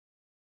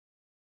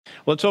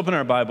Let's open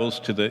our Bibles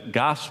to the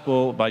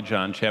Gospel by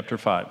John, chapter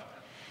 5.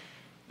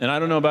 And I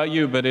don't know about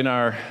you, but in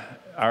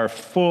our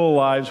full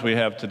lives we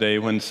have today,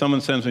 when someone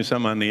sends me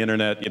something on the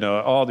internet,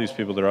 all these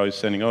people, they're always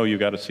sending, you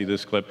got to see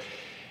this clip.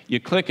 You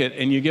click it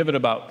and you give it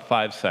about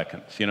 5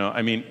 seconds,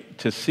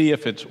 to see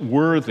if it's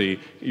worthy.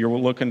 You're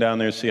looking down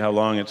there to see how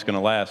long it's going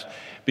to last,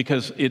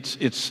 because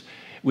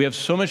we have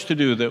so much to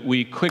do that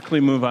we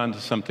quickly move on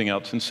to something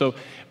else. And so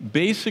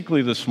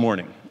basically this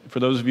morning, for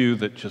those of you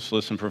that just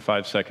listen for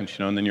 5 seconds,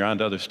 and then you're on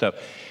to other stuff,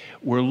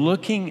 we're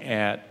looking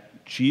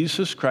at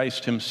Jesus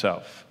Christ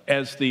himself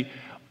as the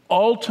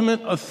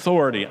ultimate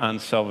authority on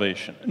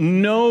salvation.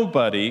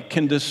 Nobody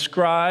can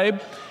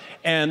describe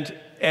and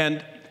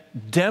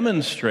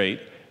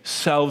demonstrate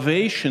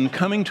salvation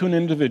coming to an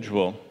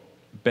individual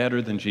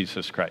better than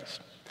Jesus Christ.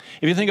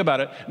 If you think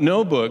about it,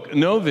 no book,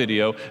 no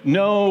video,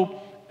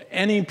 no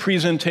any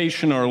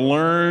presentation or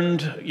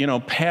learned,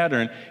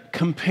 pattern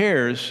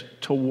compares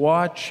to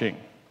watching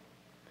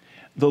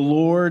the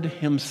Lord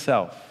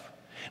himself,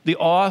 the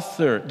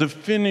author, the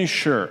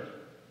finisher,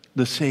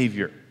 the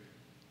Savior,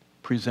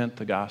 present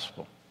the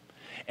gospel.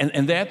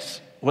 And that's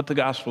what the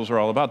Gospels are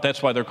all about.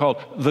 That's why they're called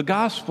the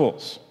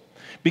Gospels,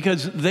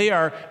 because they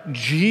are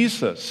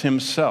Jesus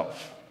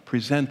himself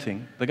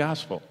presenting the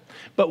gospel.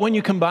 But when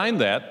you combine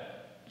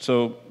that,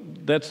 so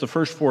that's the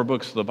first 4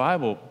 books of the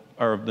Bible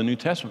or of the New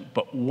Testament,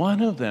 but one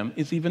of them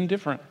is even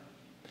different.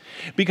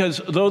 Because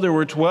though there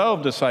were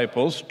 12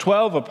 disciples,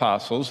 12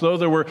 apostles, though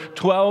there were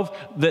 12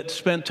 that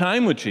spent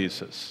time with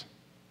Jesus,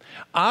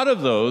 out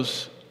of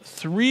those,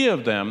 3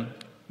 of them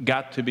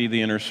got to be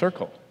the inner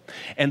circle.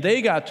 And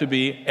they got to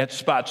be at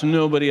spots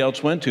nobody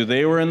else went to.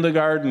 They were in the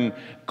garden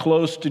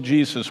close to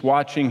Jesus,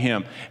 watching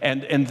him.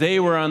 And they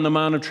were on the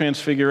Mount of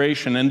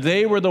Transfiguration. And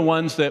they were the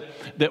ones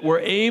that were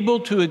able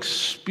to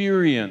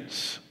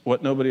experience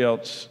what nobody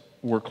else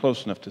were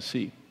close enough to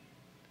see.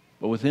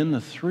 But within the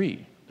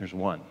 3, there's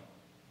one.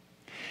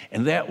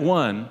 And that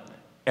one,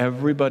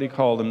 everybody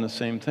called him the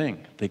same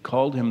thing. They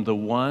called him the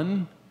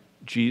one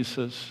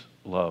Jesus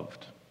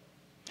loved.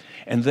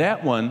 And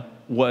that one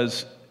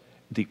was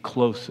the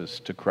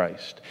closest to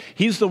Christ.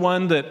 He's the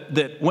one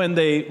that when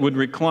they would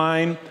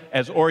recline,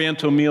 as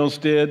Oriental meals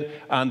did,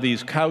 on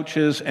these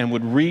couches and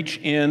would reach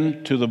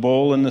in to the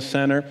bowl in the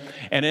center,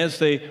 and as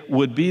they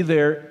would be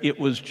there, it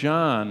was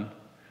John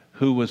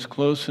who was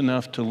close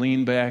enough to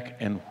lean back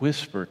and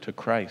whisper to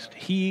Christ.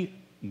 He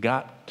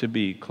got to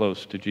be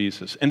close to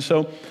Jesus. And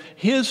so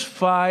his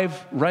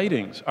 5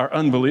 writings are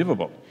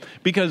unbelievable,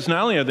 because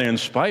not only are they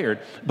inspired,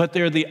 but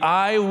they're the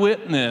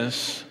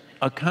eyewitness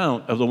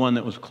account of the one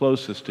that was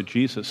closest to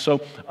Jesus.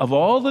 So of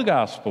all the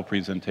gospel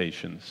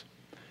presentations,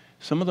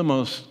 some of the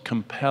most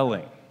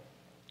compelling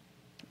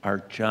are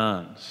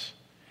John's.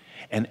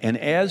 And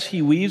as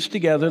he weaves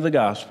together the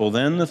gospel,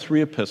 then the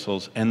 3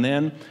 epistles, and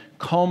then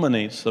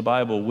culminates the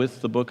Bible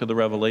with the book of the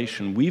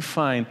Revelation, we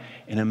find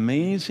an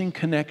amazing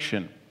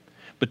connection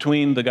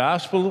between the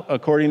gospel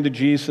according to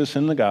Jesus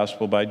and the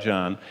gospel by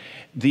John,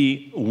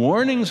 the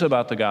warnings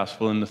about the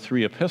gospel in the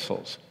 3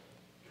 epistles,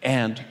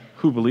 and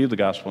who believed the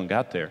gospel and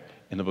got there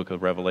in the book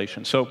of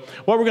Revelation. So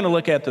what we're going to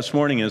look at this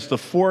morning is the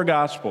 4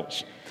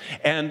 gospels,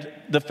 and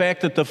the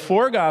fact that the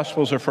 4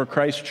 gospels are for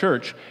Christ's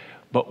church,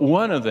 but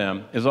one of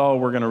them is all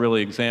we're going to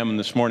really examine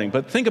this morning.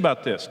 But think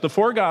about this. The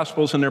 4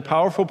 gospels and their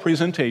powerful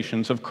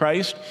presentations of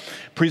Christ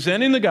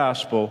presenting the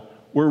gospel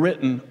were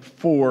written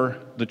for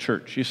the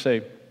church. You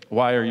say,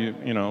 why are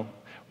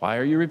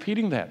you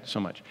repeating that so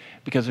much?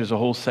 Because there's a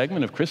whole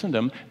segment of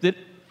Christendom that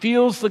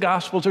feels the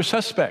Gospels are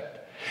suspect.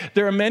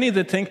 There are many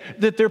that think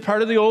that they're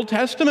part of the Old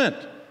Testament,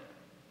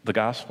 the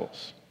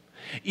Gospels.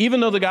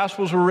 Even though the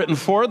Gospels were written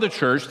for the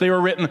church, they were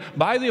written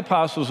by the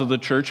apostles of the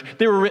church,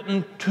 they were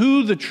written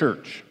to the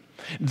church.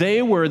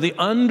 They were the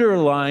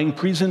underlying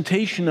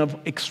presentation of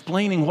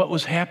explaining what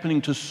was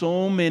happening to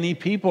so many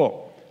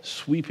people,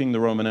 sweeping the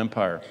Roman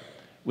Empire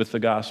with the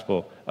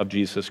gospel of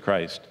Jesus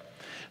Christ.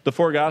 The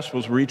 4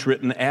 Gospels were each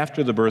written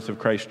after the birth of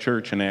Christ's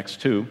church in Acts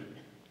 2.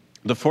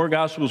 The 4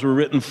 Gospels were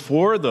written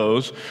for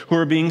those who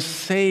are being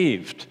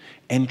saved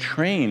and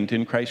trained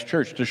in Christ's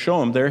church to show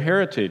them their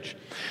heritage.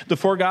 The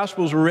 4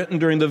 Gospels were written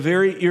during the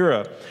very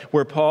era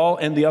where Paul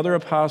and the other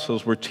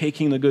apostles were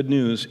taking the good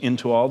news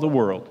into all the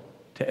world,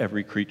 to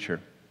every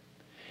creature.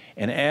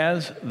 And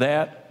as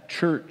that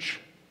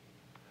church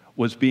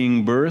was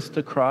being birthed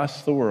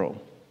across the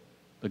world,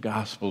 the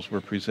Gospels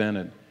were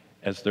presented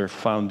as their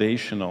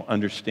foundational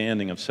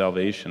understanding of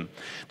salvation.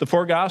 The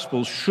 4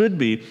 Gospels should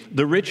be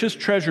the richest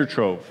treasure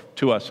trove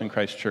to us in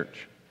Christ's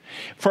church.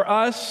 For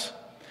us,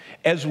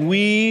 as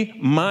we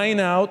mine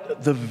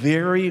out the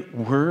very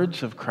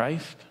words of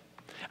Christ,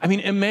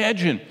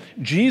 imagine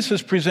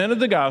Jesus presented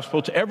the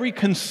gospel to every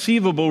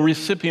conceivable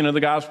recipient of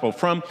the gospel,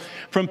 from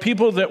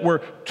people that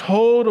were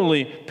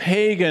totally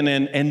pagan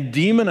and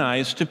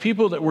demonized to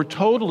people that were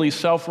totally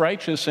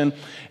self-righteous and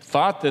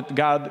thought that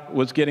God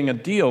was getting a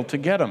deal to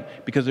get them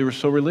because they were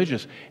so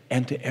religious,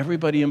 and to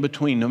everybody in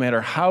between, no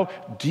matter how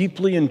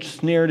deeply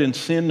ensnared in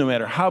sin, no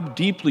matter how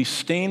deeply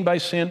stained by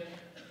sin,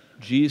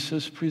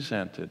 Jesus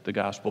presented the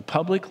gospel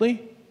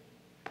publicly,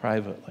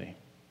 privately.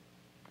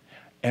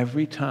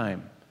 every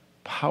time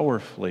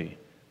powerfully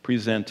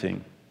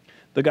presenting.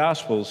 The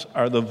Gospels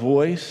are the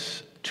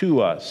voice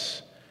to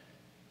us,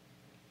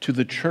 to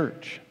the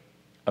church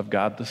of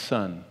God the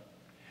Son,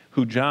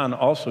 who John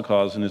also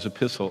calls in his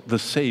epistle the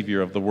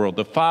Savior of the world.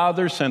 The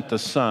Father sent the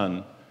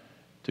Son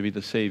to be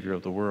the Savior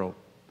of the world.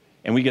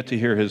 And we get to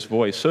hear his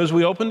voice. So as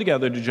we open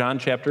together to John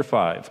chapter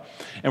 5,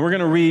 and we're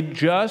going to read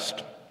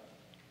just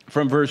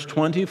from verse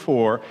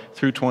 24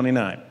 through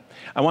 29.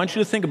 I want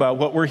you to think about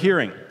what we're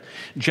hearing.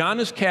 John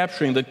is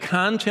capturing the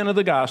content of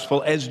the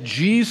gospel as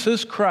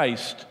Jesus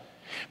Christ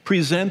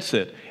presents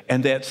it,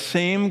 and that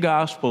same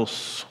gospel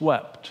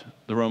swept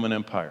the Roman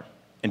Empire.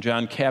 And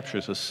John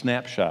captures a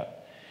snapshot.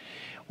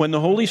 When the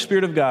Holy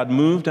Spirit of God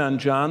moved on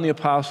John the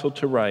Apostle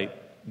to write,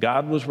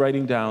 God was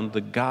writing down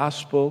the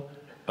gospel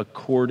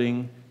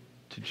according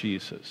to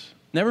Jesus.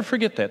 Never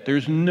forget that.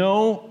 There's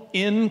no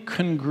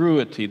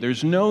incongruity.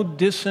 There's no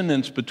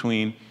dissonance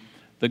between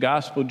the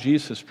gospel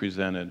Jesus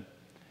presented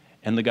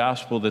and the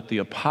gospel that the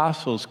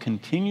apostles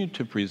continued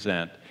to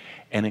present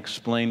and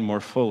explain more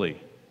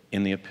fully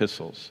in the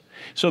epistles.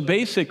 So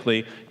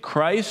basically,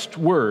 Christ's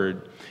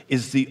word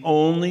is the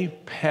only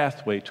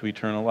pathway to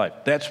eternal life.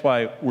 That's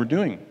why we're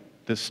doing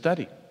this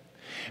study.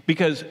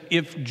 Because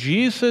if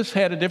Jesus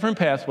had a different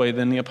pathway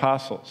than the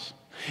apostles,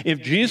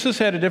 if Jesus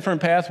had a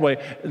different pathway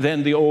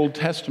than the Old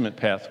Testament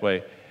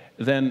pathway,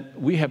 then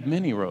we have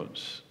many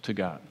roads to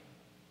God.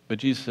 But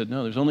Jesus said,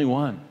 no, there's only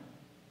one.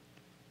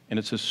 And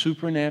it's a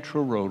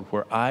supernatural road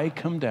where I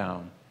come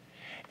down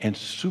and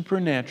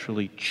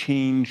supernaturally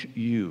change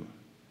you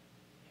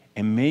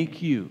and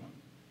make you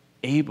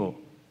able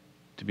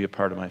to be a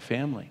part of my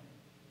family.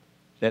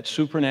 That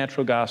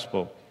supernatural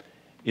gospel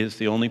is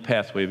the only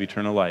pathway of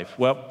eternal life.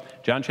 Well,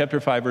 John chapter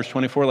 5, verse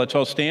 24, let's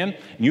all stand,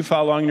 and you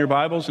follow along in your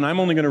Bibles, and I'm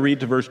only going to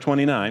read to verse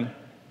 29,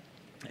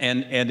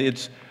 and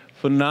it's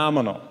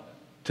phenomenal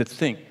to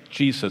think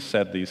Jesus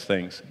said these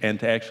things and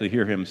to actually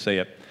hear him say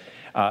it.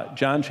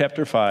 John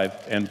chapter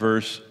 5 and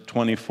verse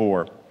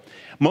 24.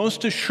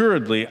 Most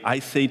assuredly, I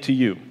say to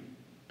you,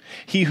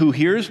 he who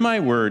hears my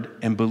word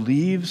and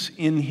believes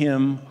in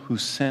him who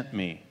sent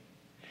me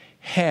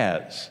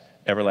has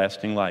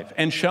everlasting life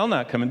and shall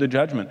not come into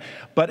judgment,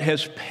 but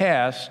has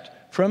passed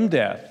from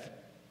death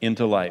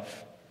into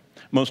life.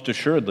 Most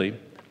assuredly,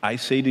 I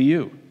say to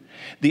you,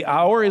 the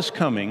hour is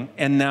coming,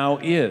 and now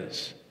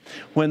is,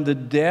 when the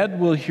dead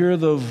will hear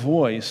the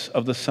voice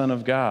of the Son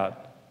of God,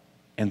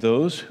 and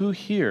those who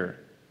hear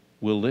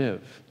will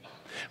live.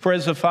 For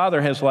as the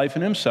Father has life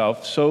in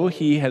himself, so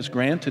he has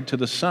granted to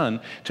the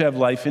Son to have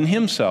life in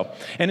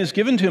himself, and has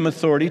given to him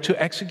authority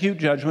to execute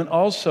judgment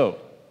also,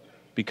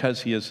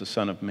 because he is the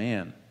Son of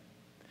Man.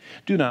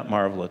 Do not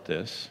marvel at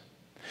this,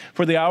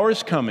 for the hour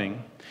is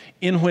coming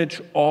in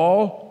which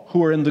all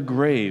who are in the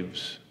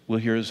graves will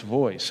hear his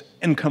voice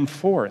and come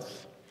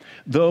forth,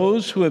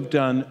 those who have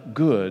done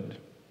good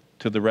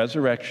to the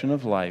resurrection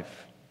of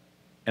life,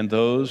 and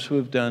those who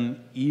have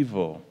done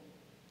evil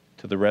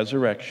to the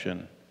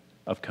resurrection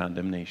of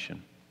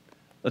condemnation.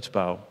 Let's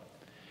bow.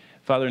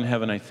 Father in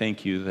heaven, I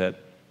thank you that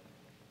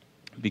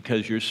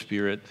because your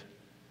Spirit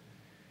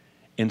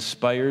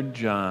inspired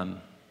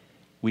John,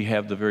 we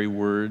have the very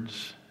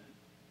words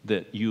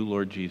that you,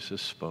 Lord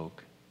Jesus,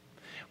 spoke.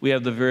 We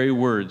have the very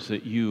words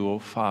that you, O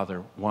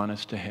Father, want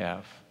us to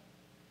have.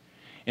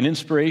 And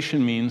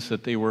inspiration means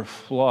that they were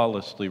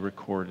flawlessly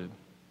recorded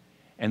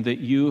and that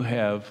you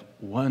have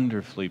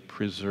wonderfully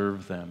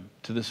preserved them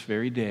to this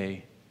very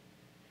day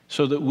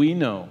so that we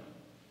know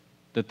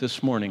that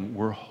this morning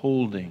we're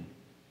holding,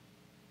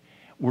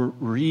 we're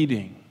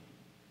reading,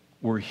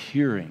 we're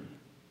hearing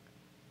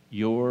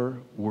your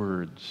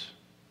words.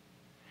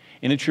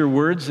 And it's your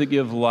words that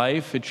give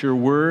life. It's your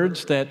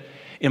words that,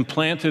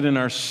 implanted in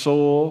our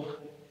soul,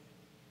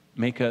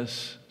 make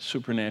us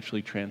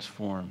supernaturally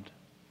transformed.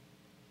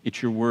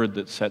 It's your word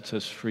that sets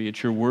us free.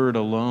 It's your word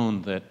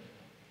alone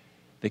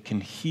that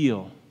can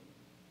heal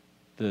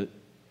the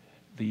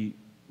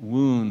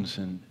wounds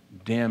and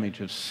damage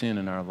of sin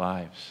in our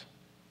lives.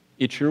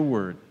 It's your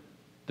word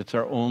that's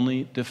our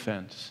only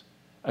defense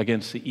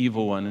against the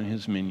evil one and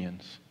his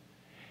minions.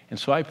 And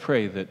so I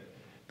pray that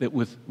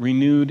with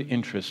renewed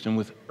interest and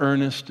with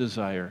earnest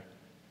desire,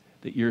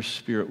 that your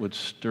Spirit would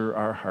stir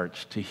our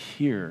hearts to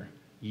hear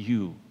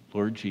you,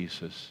 Lord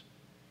Jesus,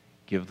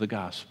 give the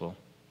gospel.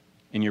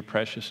 In your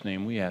precious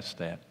name we ask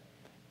that.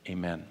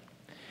 Amen.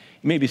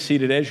 You may be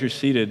seated. As you're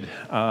seated,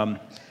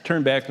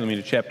 turn back with me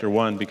to chapter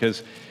 1,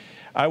 because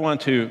I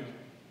want to,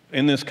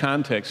 in this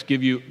context,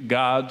 give you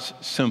God's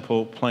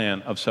simple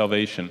plan of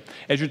salvation.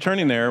 As you're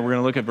turning there, we're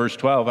going to look at verse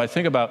 12. I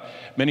think about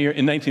many years,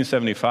 in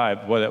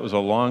 1975, boy, that was a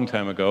long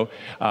time ago,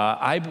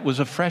 I was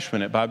a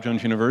freshman at Bob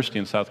Jones University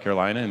in South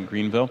Carolina in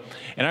Greenville,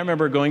 and I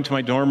remember going to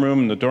my dorm room,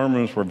 and the dorm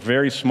rooms were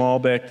very small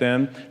back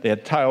then. They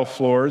had tile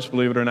floors,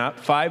 believe it or not,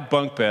 5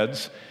 bunk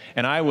beds,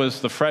 and I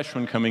was the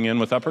freshman coming in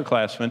with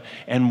upperclassmen,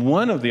 and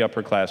one of the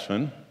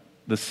upperclassmen,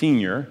 the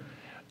senior,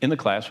 in the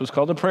class was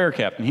called the prayer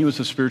captain. He was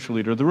the spiritual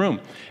leader of the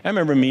room. I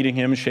remember meeting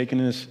him, shaking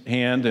his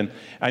hand, and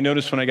I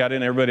noticed when I got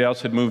in, everybody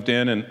else had moved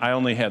in, and I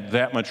only had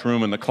that much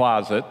room in the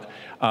closet.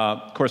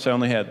 Of course, I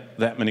only had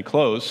that many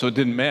clothes, so it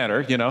didn't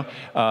matter,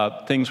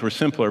 Things were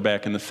simpler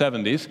back in the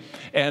 70s.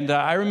 And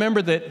I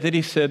remember that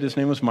he said, his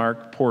name was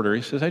Mark Porter,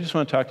 he says, I just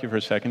want to talk to you for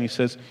a second. He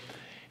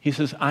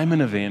says, I'm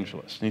an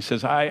evangelist. And he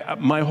says,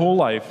 my whole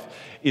life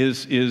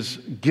is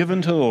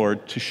given to the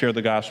Lord to share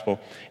the gospel.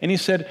 And he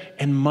said,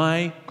 and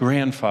my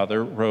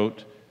grandfather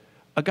wrote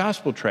a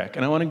gospel tract,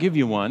 and I want to give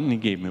you one. And he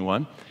gave me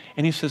one.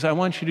 And he says, I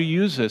want you to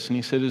use this. And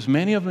he said, as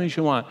many of them as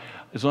you want,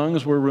 as long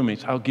as we're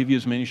roommates, I'll give you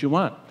as many as you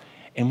want.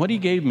 And what he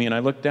gave me, and I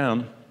looked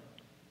down,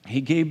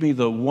 he gave me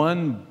the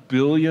 1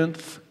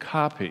 billionth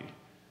copy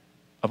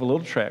of a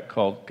little tract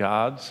called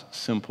God's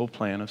Simple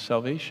Plan of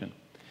Salvation.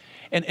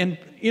 And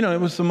it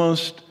was the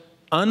most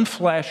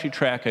unflashy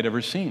tract I'd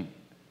ever seen.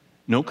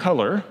 No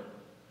color,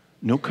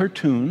 no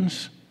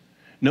cartoons,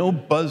 no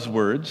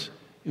buzzwords.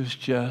 It was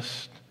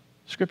just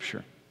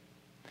Scripture.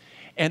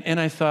 And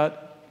I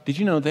thought, did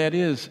you know that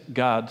is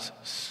God's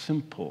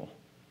simple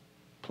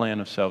plan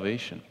of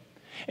salvation?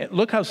 And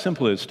look how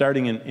simple it is,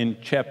 starting in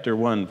chapter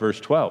 1, verse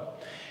 12.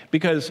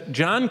 Because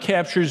John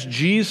captures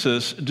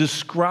Jesus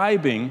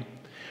describing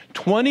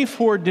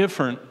 24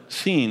 different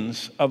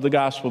scenes of the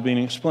gospel being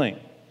explained.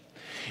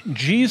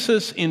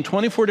 Jesus, in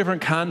 24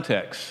 different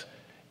contexts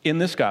in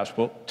this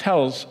gospel,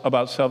 tells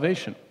about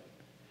salvation.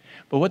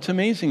 But what's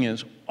amazing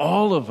is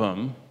all of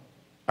them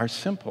are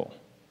simple,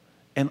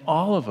 and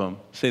all of them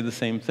say the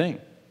same thing.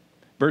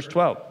 Verse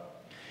 12,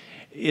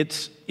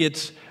 it's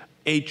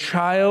a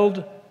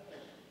child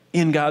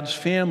in God's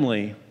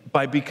family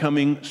by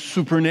becoming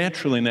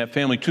supernaturally in that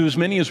family. To as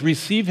many as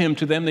receive him,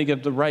 to them they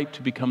give the right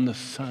to become the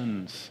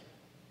sons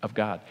of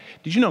God.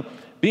 Did you know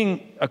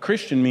being a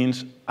Christian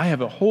means I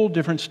have a whole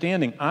different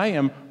standing. I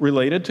am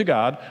related to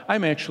God.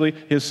 I'm actually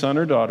his son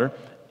or daughter,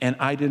 and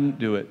I didn't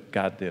do it.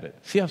 God did it.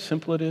 See how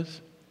simple it is?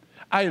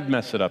 I'd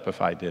mess it up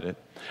if I did it.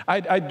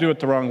 I'd do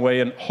it the wrong way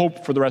and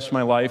hope for the rest of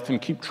my life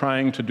and keep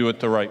trying to do it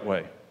the right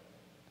way.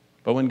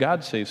 But when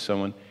God saves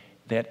someone,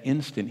 that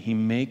instant he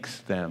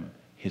makes them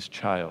his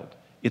child.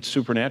 It's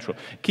supernatural.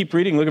 Keep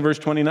reading. Look at verse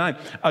 29.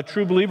 A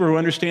true believer who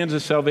understands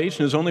his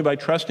salvation is only by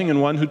trusting in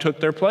one who took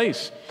their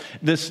place.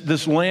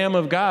 This Lamb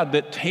of God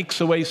that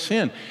takes away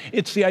sin.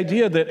 It's the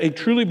idea that a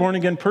truly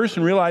born-again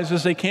person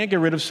realizes they can't get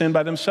rid of sin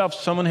by themselves.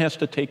 Someone has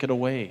to take it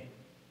away.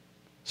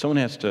 Someone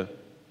has to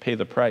pay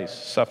the price,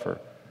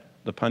 suffer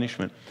the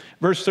punishment.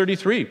 Verse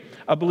 33,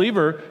 a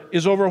believer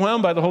is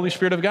overwhelmed by the Holy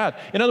Spirit of God.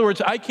 In other words,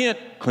 I can't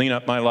clean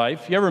up my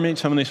life. You ever meet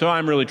someone, they say,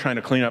 I'm really trying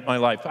to clean up my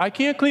life. I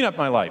can't clean up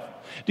my life.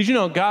 Did you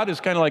know God is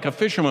kind of like a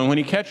fisherman? When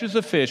he catches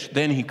a fish,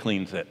 then he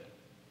cleans it.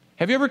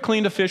 Have you ever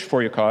cleaned a fish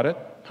before you caught it?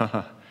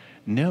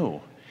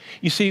 No.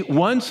 You see,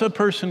 once a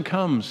person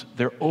comes,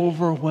 they're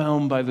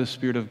overwhelmed by the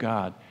Spirit of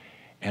God,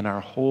 and our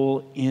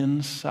whole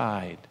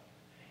inside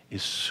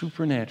is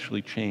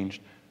supernaturally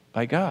changed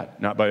by God,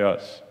 not by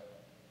us,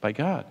 by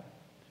God.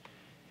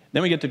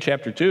 Then we get to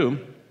chapter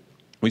 2.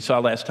 We saw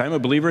last time a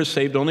believer is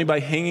saved only by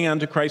hanging on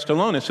to Christ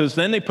alone. It says,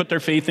 then they put their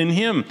faith in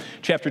him.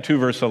 Chapter 2,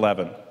 verse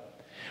 11.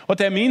 What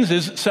that means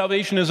is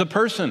salvation is a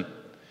person,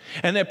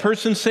 and that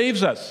person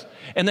saves us.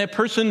 And that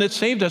person that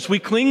saved us, we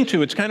cling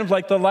to. It's kind of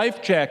like the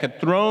life jacket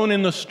thrown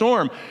in the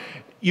storm.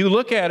 You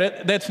look at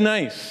it, that's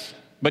nice,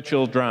 but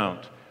you'll drown.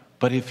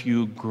 But if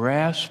you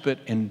grasp it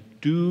and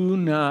do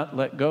not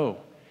let go.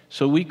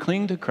 So we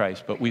cling to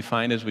Christ, but we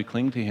find as we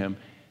cling to him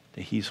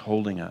that he's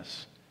holding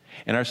us.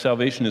 And our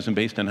salvation isn't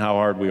based on how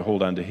hard we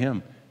hold on to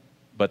him,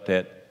 but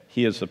that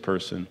he is the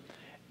person,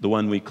 the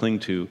one we cling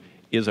to,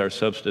 is our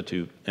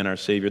substitute and our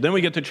Savior. Then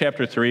we get to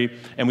chapter 3,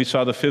 and we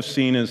saw the fifth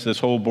scene is this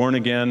whole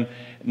born-again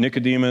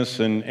Nicodemus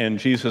and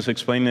Jesus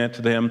explaining that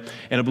to them,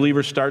 and a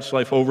believer starts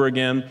life over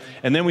again.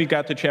 And then we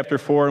got to chapter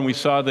 4, and we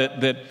saw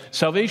that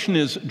salvation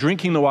is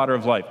drinking the water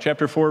of life.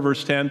 Chapter 4,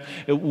 verse 10,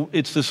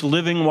 it's this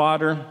living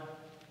water.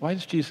 Why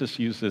does Jesus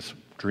use this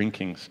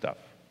drinking stuff?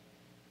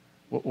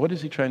 What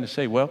is he trying to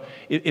say? Well,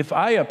 if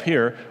I up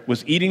here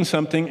was eating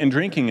something and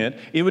drinking it,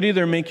 it would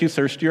either make you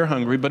thirsty or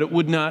hungry, but it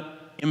would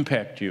not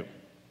impact you,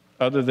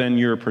 other than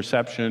your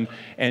perception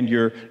and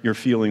your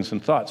feelings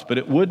and thoughts. But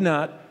it would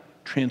not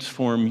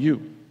transform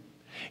you.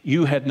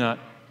 You had not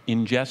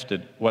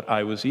ingested what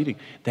I was eating.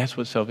 That's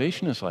what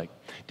salvation is like.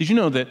 Did you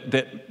know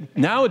that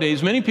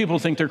nowadays many people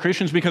think they're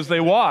Christians because they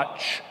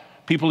watch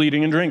people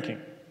eating and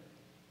drinking,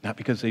 not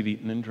because they've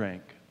eaten and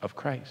drank of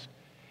Christ.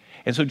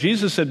 And so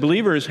Jesus said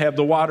believers have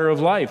the water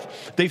of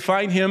life. They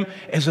find him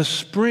as a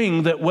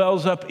spring that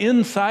wells up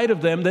inside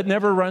of them that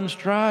never runs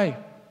dry.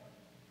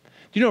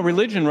 You know,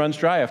 religion runs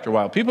dry after a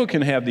while. People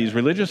can have these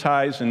religious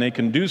highs and they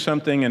can do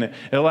something and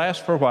it'll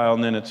last for a while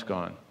and then it's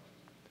gone.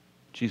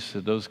 Jesus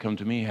said, those who come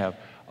to me have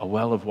a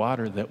well of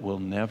water that will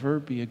never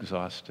be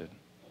exhausted,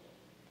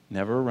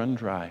 never run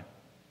dry.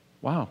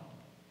 Wow.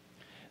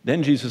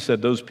 Then Jesus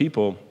said those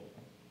people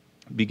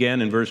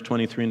began in verse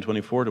 23 and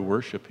 24 to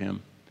worship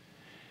him.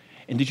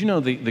 And did you know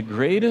the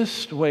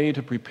greatest way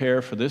to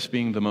prepare for this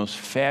being the most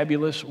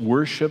fabulous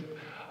worship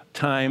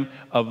time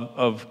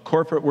of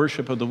corporate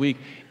worship of the week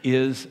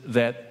is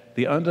that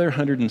the other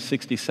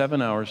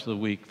 167 hours of the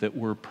week that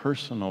we're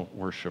personal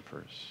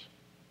worshipers,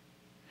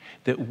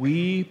 that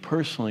we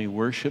personally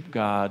worship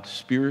God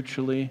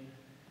spiritually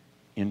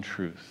in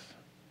truth.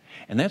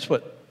 And that's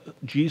what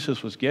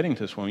Jesus was getting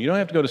to this woman. You don't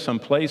have to go to some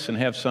place and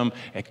have some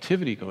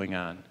activity going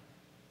on.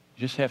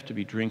 You just have to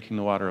be drinking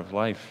the water of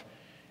life.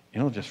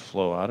 It'll just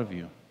flow out of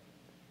you.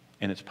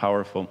 And it's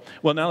powerful.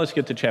 Well, now let's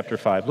get to chapter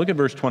 5. Look at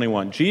verse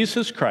 21.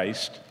 Jesus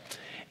Christ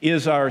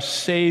is our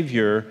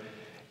Savior,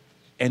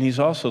 and he's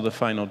also the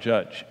final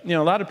judge. You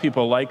know, a lot of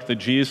people like the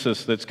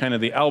Jesus that's kind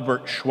of the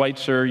Albert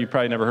Schweitzer. You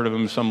probably never heard of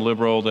him, some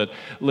liberal that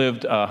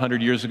lived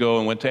 100 years ago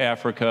and went to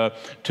Africa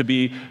to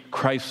be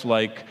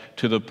Christ-like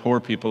to the poor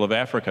people of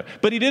Africa.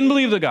 But he didn't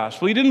believe the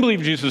gospel. He didn't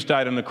believe Jesus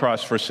died on the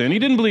cross for sin. He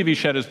didn't believe he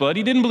shed his blood.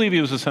 He didn't believe he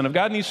was the Son of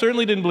God, and he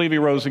certainly didn't believe he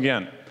rose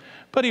again.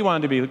 But he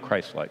wanted to be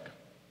Christ-like.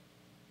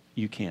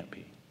 You can't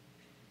be.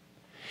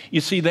 You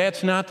see,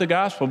 that's not the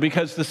gospel,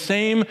 because the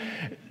same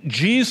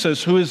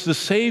Jesus who is the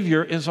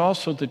Savior is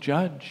also the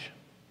judge.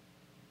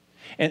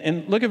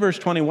 And look at verse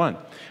 21.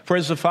 For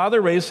as the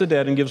Father raised the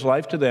dead and gives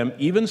life to them,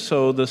 even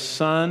so the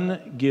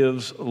Son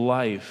gives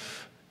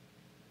life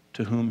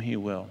to whom he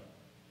will.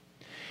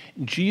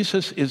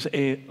 Jesus is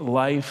a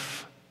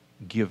life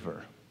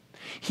giver.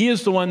 He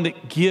is the one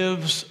that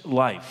gives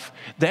life.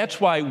 That's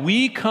why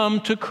we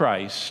come to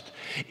Christ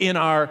in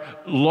our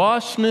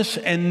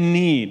lostness and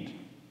need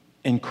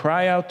and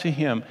cry out to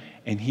him,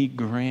 and he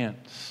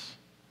grants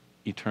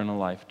eternal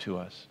life to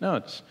us. Now,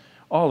 it's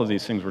all of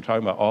these things we're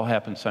talking about all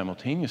happen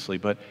simultaneously,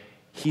 but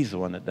he's the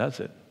one that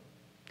does it.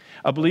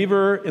 A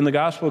believer in the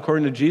gospel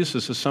according to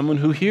Jesus is someone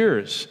who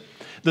hears,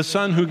 the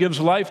Son who gives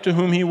life to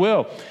whom he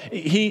will.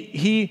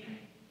 He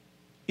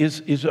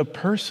is a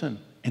person,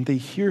 and they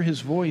hear his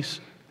voice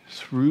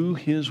through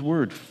his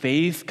word.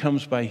 Faith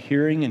comes by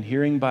hearing, and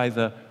hearing by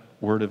the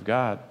word of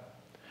God.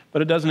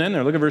 But it doesn't end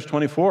there. Look at verse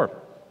 24.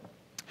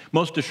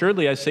 Most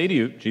assuredly, I say to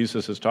you,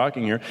 Jesus is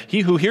talking here,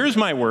 he who hears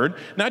my word,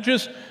 not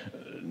just,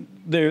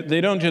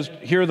 they don't just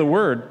hear the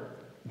word,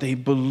 they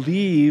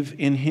believe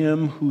in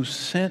him who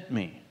sent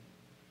me.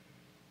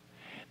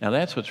 Now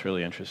that's what's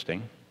really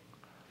interesting.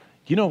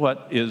 You know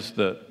what is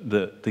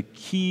the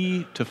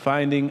key to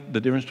finding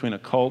the difference between a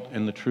cult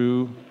and the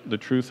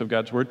truth of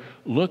God's word?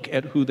 Look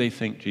at who they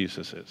think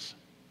Jesus is.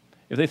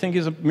 If they think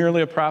he's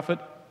merely a prophet,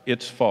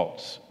 it's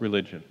false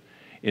religion.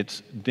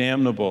 It's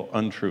damnable,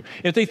 untrue.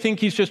 If they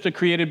think he's just a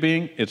created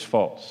being, it's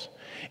false.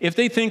 If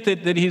they think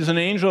that he's an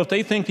angel, if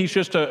they think he's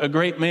just a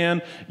great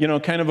man, you know,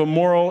 kind of a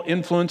moral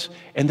influence,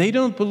 and they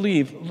don't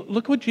believe,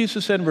 look what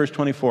Jesus said in verse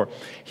 24.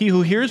 He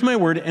who hears my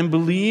word and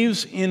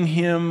believes in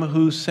him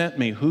who sent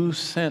me. Who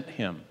sent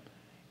him?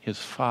 His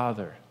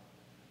Father.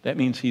 That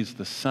means he's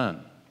the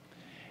Son.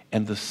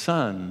 And the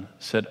Son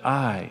said,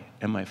 I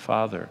and my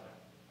Father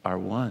are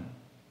one.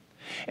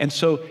 And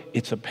so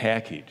it's a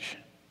package.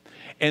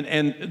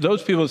 And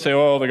those people say,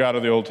 oh, the God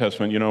of the Old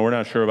Testament, you know, we're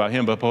not sure about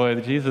him, but boy,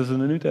 the Jesus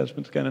in the New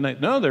Testament's kind of nice.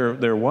 No,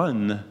 they're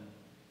one.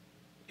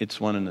 It's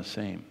one and the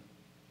same.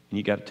 And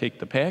you got to take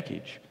the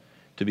package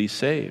to be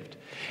saved.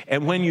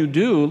 And when you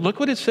do, look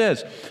what it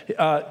says.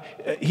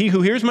 He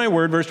who hears my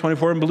word, verse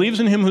 24, and believes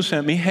in him who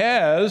sent me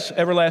has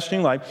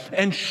everlasting life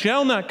and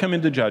shall not come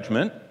into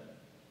judgment.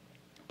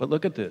 But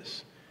look at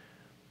this.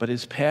 But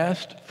is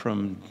passed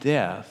from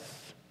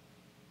death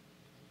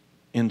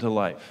into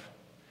life.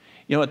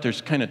 You know what? There's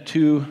kind of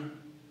two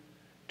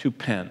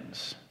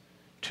pens,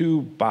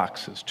 two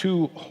boxes,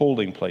 two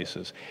holding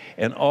places.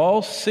 And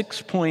all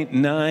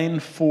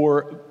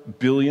 6.94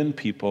 billion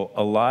people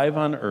alive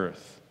on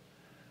earth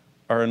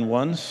are in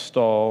one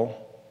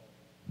stall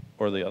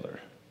or the other.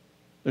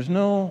 There's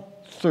no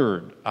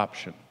third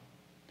option.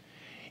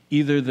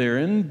 Either they're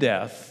in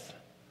death,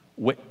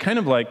 kind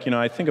of like, you know,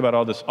 I think about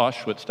all this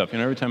Auschwitz stuff. You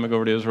know, every time I go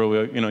over to Israel,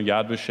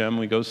 Yad Vashem,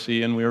 we go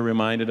see, and we are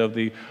reminded of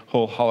the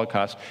whole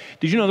Holocaust.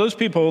 Did you know those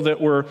people that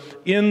were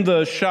in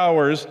the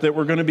showers that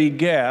were going to be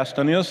gassed,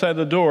 on the other side of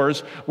the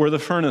doors were the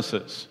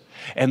furnaces?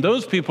 And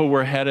those people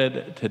were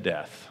headed to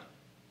death.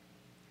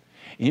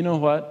 You know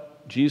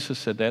what? Jesus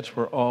said that's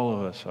where all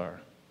of us are.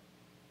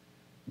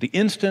 The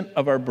instant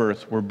of our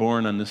birth, we're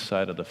born on this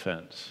side of the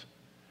fence.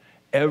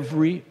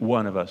 Every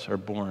one of us are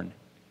born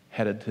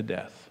headed to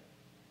death.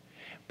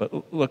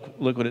 But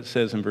look what it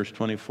says in verse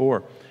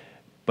 24.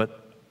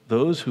 But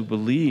those who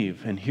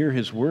believe and hear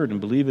his word and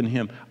believe in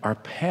him are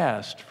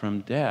passed from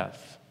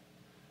death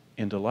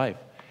into life.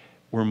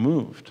 We're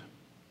moved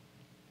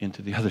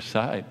into the other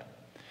side.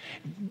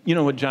 You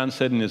know what John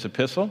said in his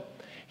epistle?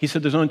 He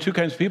said there's only two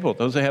kinds of people,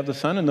 those that have the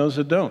Son and those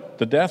that don't.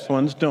 The deaf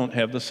ones don't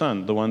have the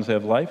Son. The ones that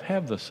have life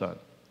have the Son.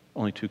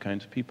 Only two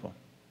kinds of people.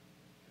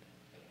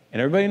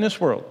 And everybody in this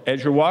world,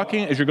 as you're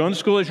walking, as you're going to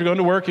school, as you're going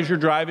to work, as you're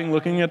driving,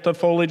 looking at the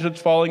foliage that's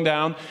falling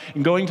down,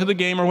 and going to the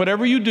game or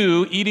whatever you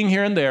do, eating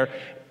here and there,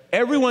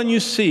 everyone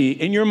you see,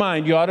 in your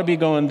mind, you ought to be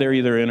going, they're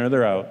either in or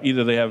they're out.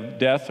 Either they have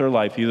death or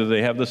life. Either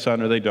they have the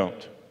Son or they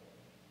don't.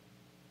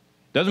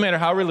 Doesn't matter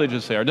how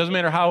religious they are. Doesn't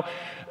matter how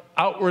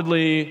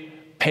outwardly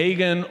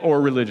pagan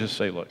or religious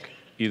they look.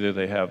 Either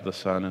they have the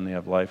Son and they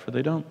have life or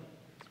they don't.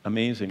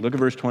 Amazing. Look at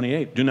verse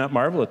 28. Do not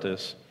marvel at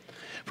this,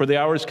 for the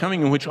hour is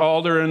coming in which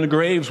all that are in the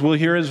graves will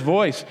hear his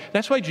voice.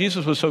 That's why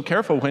Jesus was so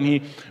careful when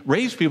he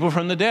raised people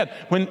from the dead.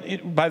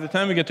 By the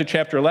time we get to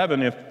chapter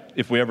 11,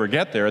 if we ever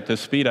get there at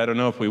this speed, I don't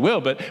know if we will,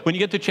 but when you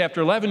get to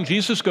chapter 11,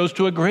 Jesus goes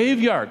to a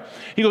graveyard.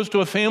 He goes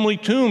to a family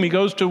tomb. He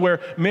goes to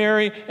where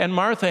Mary and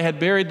Martha had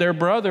buried their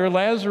brother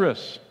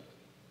Lazarus.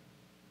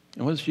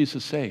 And what does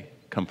Jesus say?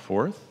 Come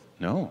forth?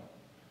 No.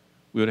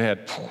 We would have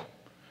had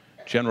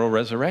general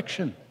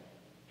resurrection.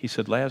 He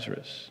said,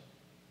 Lazarus,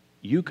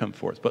 you come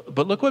forth.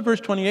 But look what verse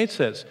 28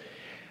 says.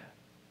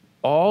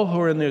 All who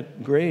are in the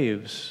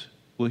graves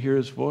will hear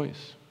his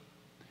voice.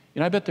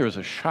 I bet there was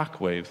a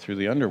shockwave through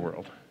the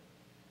underworld.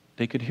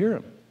 They could hear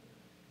him.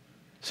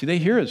 See, they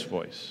hear his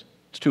voice.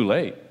 It's too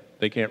late.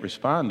 They can't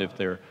respond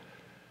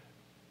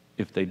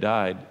if they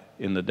died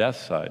in the death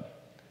side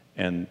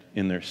and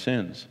in their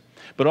sins.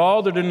 But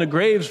all that are in the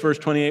graves, verse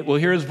 28, will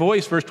hear his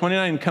voice. Verse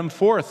 29, come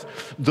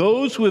forth,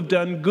 those who have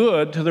done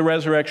good to the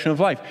resurrection of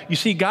life. You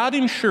see, God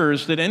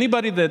ensures that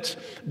anybody that's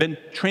been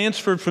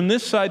transferred from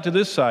this side to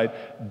this side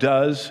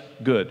does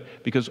good,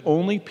 because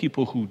only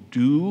people who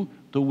do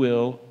the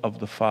will of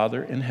the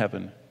Father in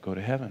heaven go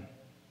to heaven.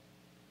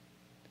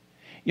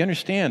 You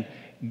understand,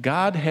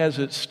 God has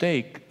at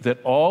stake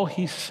that all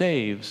he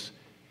saves,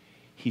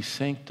 he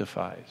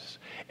sanctifies.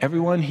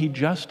 Everyone he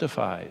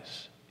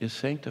justifies is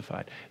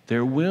sanctified.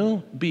 There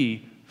will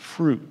be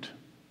fruit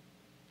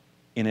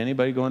in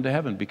anybody going to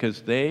heaven,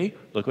 because they,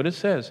 look what it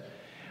says,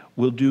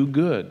 will do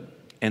good,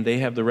 and they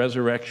have the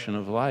resurrection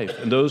of life.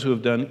 And those who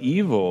have done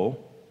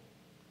evil,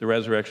 the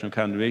resurrection of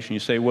condemnation. You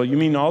say, well, you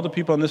mean all the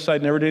people on this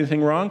side never did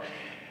anything wrong?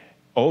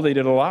 Oh, they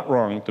did a lot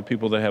wrong, the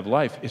people that have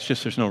life. It's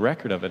just there's no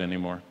record of it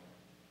anymore.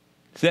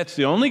 So that's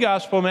the only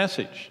gospel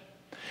message.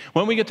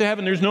 When we get to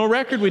heaven, there's no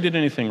record we did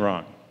anything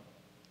wrong.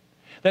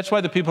 That's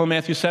why the people in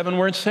Matthew 7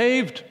 weren't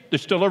saved.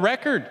 There's still a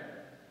record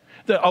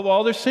of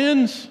all their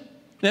sins.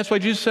 That's why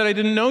Jesus said, I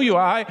didn't know you.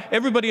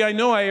 Everybody I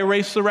know, I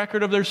erase the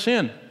record of their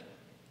sin.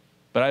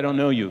 But I don't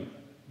know you.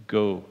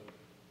 Go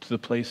to the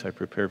place I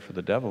prepared for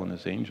the devil and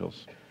his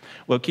angels.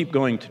 Well, keep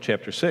going to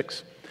chapter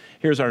 6.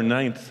 Here's our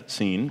 9th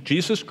scene.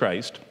 Jesus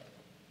Christ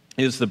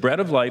is the bread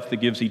of life that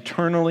gives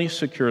eternally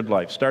secured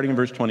life, starting in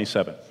verse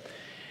 27.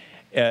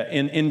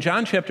 In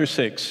John chapter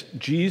 6,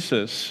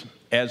 Jesus,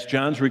 as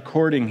John's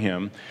recording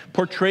him,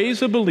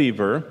 portrays a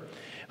believer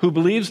who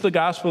believes the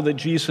gospel that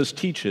Jesus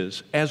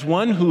teaches as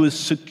one who is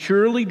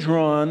securely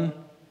drawn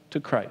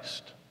to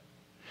Christ.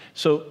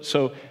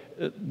 So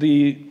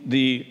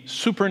the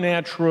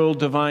supernatural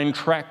divine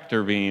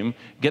tractor beam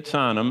gets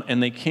on them,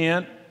 and they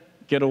can't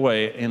get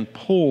away, and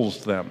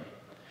pulls them.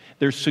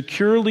 They're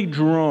securely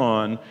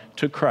drawn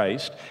to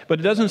Christ, but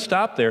it doesn't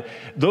stop there.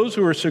 Those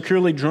who are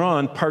securely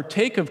drawn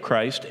partake of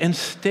Christ and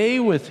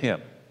stay with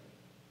him.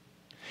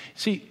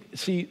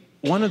 See,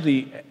 one of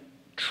the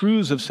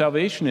truths of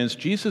salvation is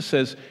Jesus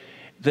says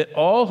that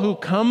all who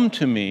come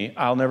to me,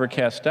 I'll never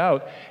cast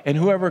out, and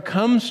whoever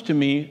comes to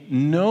me,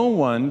 no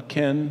one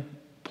can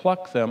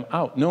pluck them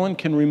out. No one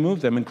can remove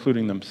them,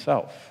 including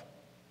themselves.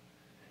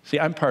 See,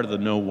 I'm part of the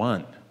no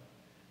one.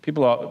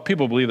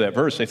 People believe that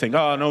verse. They think,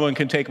 oh, no one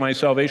can take my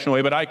salvation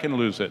away, but I can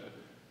lose it.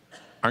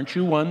 Aren't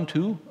you one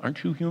too?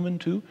 Aren't you human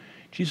too?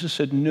 Jesus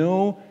said,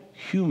 no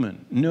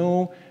human,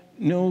 no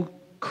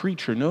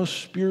creature, no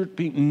spirit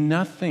being,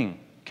 nothing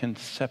can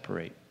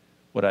separate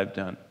what I've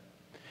done.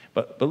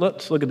 But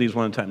let's look at these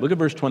one at a time. Look at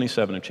verse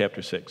 27 of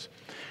chapter 6.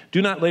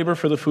 Do not labor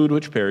for the food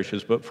which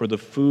perishes, but for the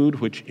food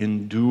which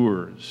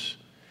endures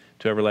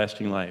to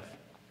everlasting life.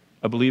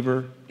 A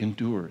believer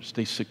endures.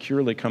 They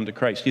securely come to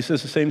Christ. He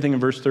says the same thing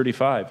in verse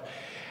 35.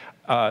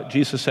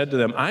 Jesus said to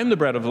them, I'm the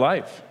bread of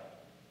life.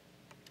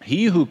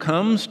 He who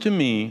comes to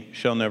me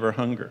shall never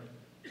hunger.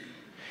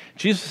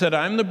 Jesus said,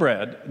 I'm the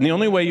bread, and the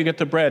only way you get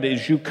the bread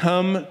is you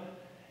come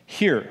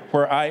here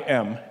where I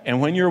am,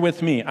 and when you're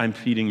with me, I'm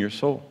feeding your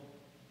soul.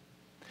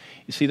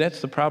 You see,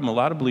 that's the problem. A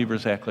lot of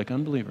believers act like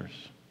unbelievers.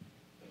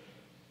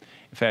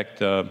 In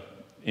fact,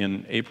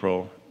 in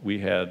April, we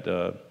had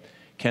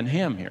Ken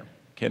Ham here.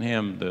 Ken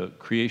Ham, the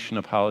creation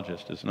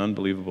apologist, is an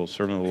unbelievable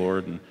servant of the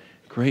Lord and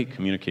great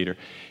communicator.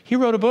 He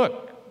wrote a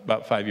book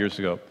about 5 years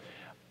ago,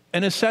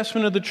 an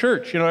assessment of the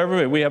church.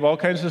 Everybody, we have all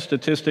kinds of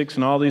statistics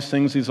and all these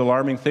things, these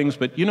alarming things,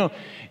 but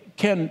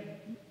Ken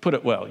put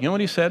it well. You know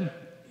what he said?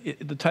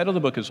 The title of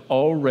the book is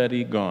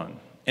Already Gone,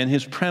 and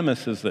his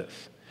premise is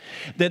this: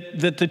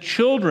 that the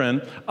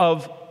children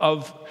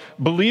of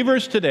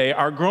believers today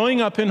are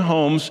growing up in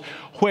homes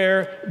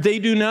where they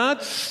do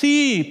not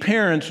see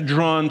parents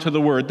drawn to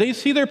the Word. They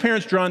see their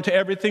parents drawn to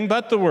everything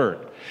but the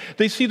Word.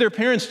 They see their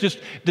parents just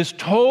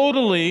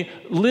totally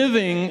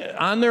living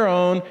on their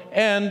own,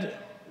 and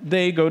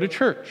they go to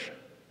church.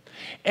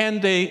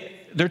 And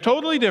they're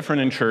totally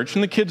different in church,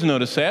 and the kids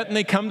notice that, and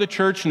they come to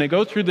church, and they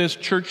go through this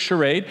church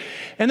charade,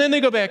 and then they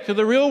go back to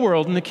the real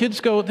world, and the kids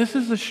go, this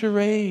is a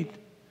charade.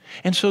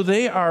 And so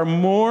they are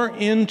more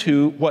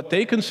into what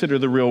they consider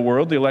the real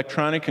world, the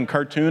electronic and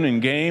cartoon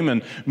and game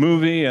and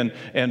movie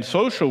and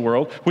social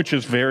world, which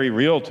is very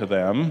real to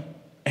them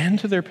and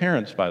to their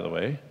parents, by the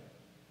way,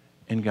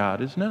 and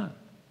God is not.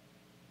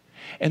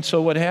 And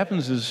so what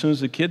happens is as soon as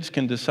the kids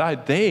can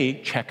decide,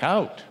 they check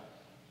out.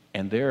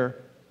 And they're,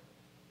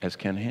 as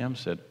Ken Ham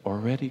said,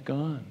 already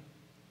gone.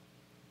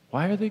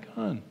 Why are they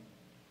gone?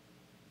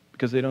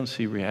 Because they don't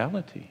see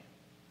reality.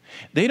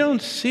 They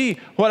don't see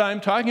what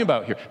I'm talking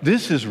about here.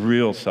 This is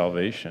real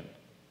salvation.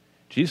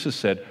 Jesus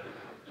said,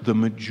 the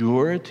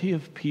majority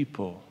of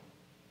people,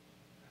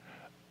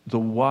 the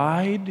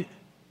wide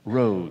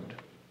road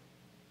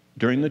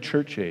during the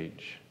church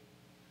age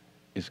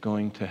is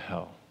going to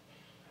hell.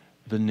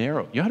 The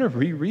narrow, you ought to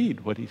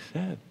reread what he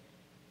said.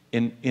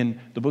 In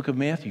the book of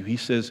Matthew, he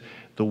says,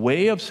 the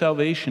way of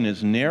salvation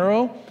is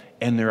narrow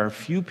and there are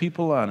few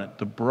people on it.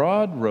 The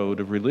broad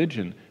road of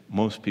religion,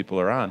 most people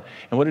are on.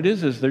 And what it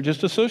is they're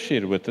just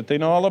associated with it. They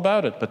know all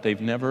about it, but they've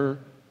never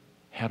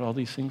had all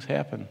these things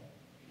happen.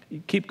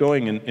 You keep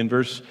going in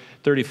verse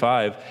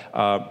 35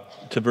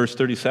 to verse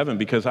 37,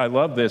 because I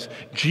love this.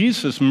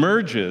 Jesus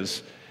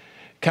merges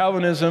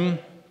Calvinism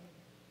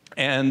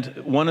and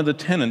one of the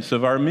tenets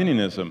of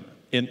Arminianism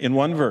in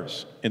one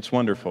verse. It's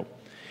wonderful.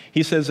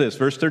 He says this,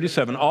 verse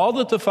 37, all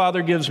that the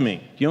Father gives me.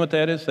 Do you know what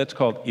that is? That's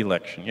called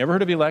election. You ever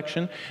heard of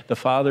election? The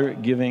Father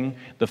giving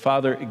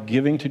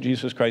to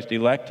Jesus Christ,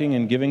 electing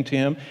and giving to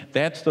him.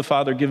 That's the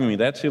Father giving me.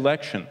 That's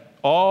election.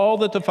 All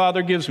that the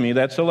Father gives me,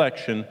 that's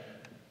election,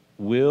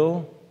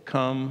 will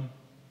come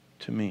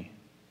to me.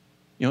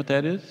 You know what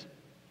that is?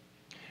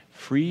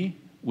 Free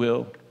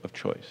will of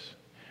choice.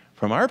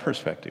 From our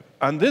perspective,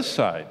 on this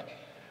side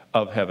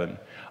of heaven,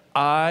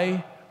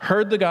 I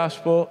heard the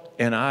gospel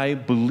and I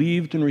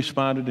believed and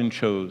responded and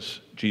chose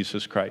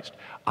Jesus Christ.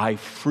 I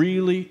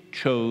freely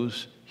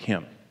chose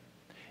him.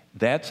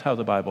 That's how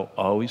the Bible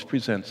always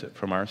presents it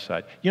from our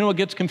side. You know what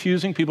gets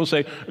confusing? People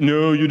say,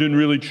 no, you didn't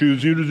really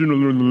choose. You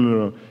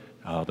didn't.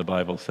 Oh, the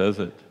Bible says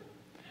it.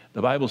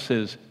 The Bible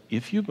says,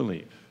 if you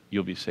believe,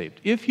 you'll be saved.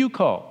 If you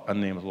call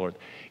on the name of the Lord,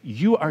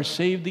 you are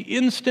saved the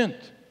instant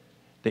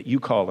that you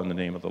call on the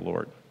name of the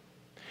Lord.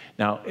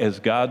 Now, as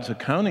God's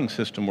accounting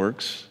system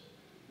works,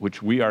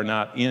 which we are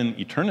not in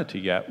eternity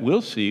yet,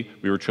 we'll see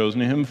we were chosen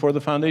to him before the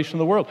foundation of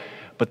the world.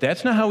 But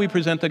that's not how we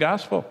present the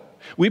gospel.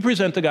 We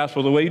present the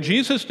gospel the way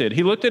Jesus did.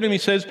 He looked at him, he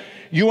says,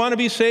 you want to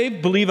be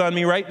saved? Believe on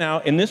me right now.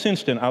 In this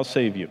instant, I'll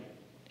save you.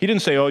 He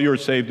didn't say, oh, you're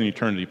saved in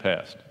eternity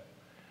past.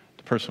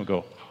 The person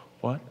will go,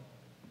 what?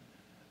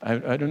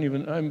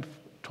 I'm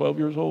 12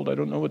 years old. I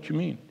don't know what you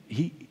mean.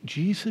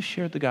 Jesus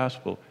shared the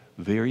gospel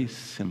very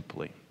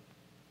simply.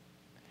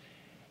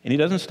 And he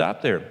doesn't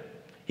stop there.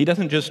 He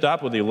doesn't just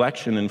stop with the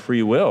election and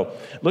free will.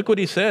 Look what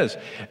he says.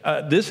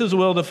 This is the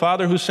will of the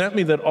Father who sent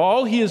me, that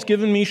all he has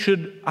given me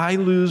should I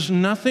lose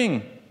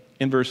nothing.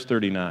 In verse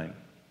 39.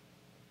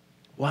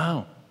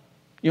 Wow.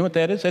 You know what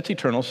that is? That's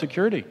eternal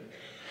security.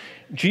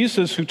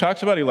 Jesus, who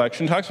talks about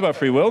election, talks about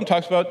free will, and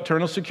talks about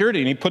eternal security,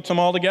 and he puts them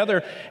all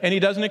together, and he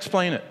doesn't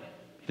explain it.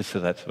 He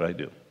says, that's what I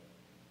do. You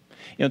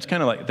know, it's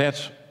kind of like,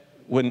 that's,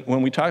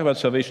 when we talk about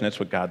salvation, that's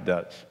what God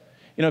does.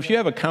 You know, if you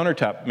have a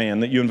countertop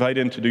man that you invite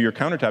in to do your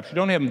countertops, you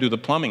don't have him do the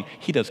plumbing.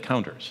 He does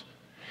counters.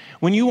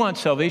 When you want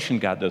salvation,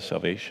 God does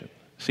salvation.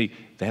 See,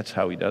 that's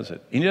how he does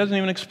it. And he doesn't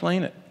even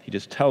explain it. He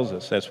just tells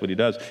us that's what he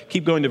does.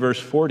 Keep going to verse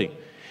 40.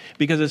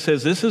 Because it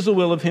says, this is the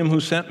will of him who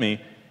sent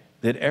me,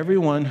 that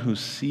everyone who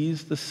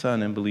sees the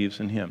Son and believes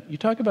in him. You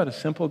talk about a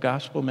simple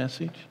gospel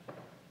message.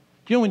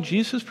 Do you know when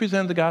Jesus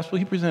presented the gospel,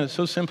 he presented it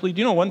so simply? Do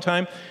you know one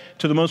time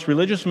to the most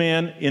religious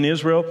man in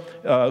Israel,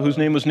 whose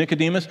name was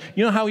Nicodemus,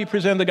 you know how he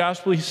presented the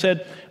gospel? He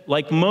said,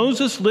 like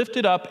Moses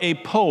lifted up a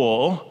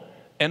pole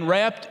and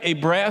wrapped a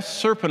brass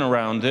serpent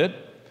around it,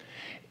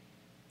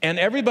 and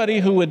everybody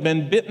who had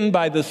been bitten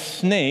by the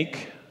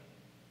snake,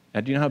 now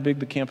do you know how big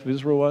the camp of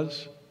Israel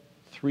was?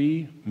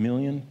 3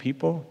 million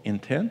people in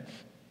tents.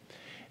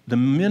 The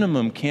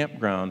minimum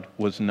campground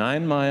was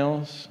 9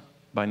 miles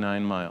by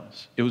 9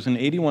 miles. It was an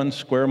 81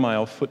 square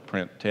mile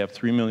footprint to have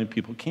 3 million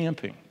people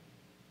camping.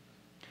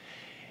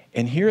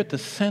 And here at the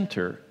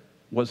center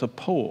was a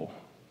pole,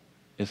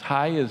 as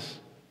high as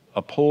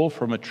a pole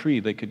from a tree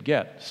they could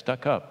get,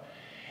 stuck up.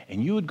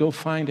 And you would go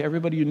find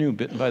everybody you knew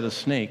bitten by the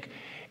snake,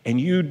 and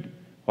you'd,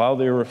 while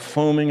they were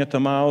foaming at the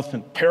mouth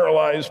and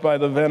paralyzed by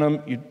the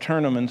venom, you'd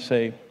turn them and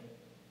say,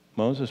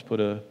 Moses put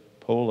a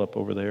pole up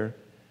over there.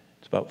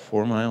 It's about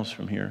 4 miles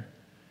from here.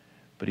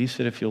 But he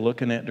said, if you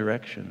look in that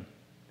direction,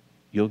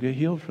 you'll get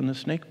healed from the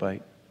snake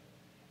bite.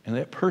 And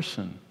that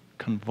person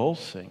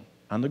convulsing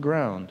on the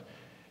ground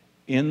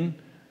in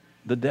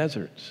the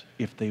deserts,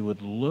 if they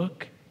would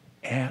look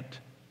at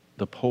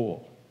the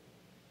pole,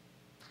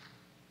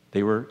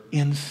 they were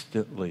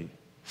instantly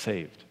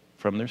saved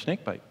from their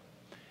snake bite.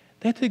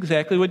 That's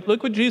exactly what,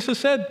 look what Jesus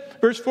said.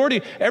 Verse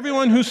 40,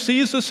 everyone who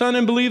sees the Son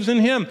and believes in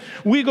him.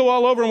 We go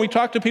all over and we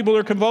talk to people who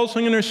are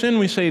convulsing in their sin.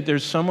 We say,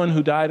 there's someone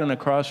who died on a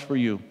cross for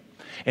you.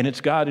 And it's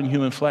God in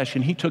human flesh,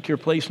 and he took your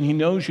place, and he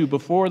knows you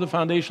before the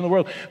foundation of the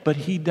world. But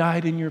he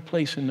died in your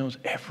place and knows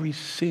every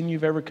sin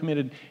you've ever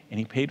committed, and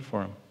he paid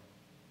for them.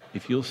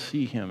 If you'll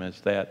see him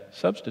as that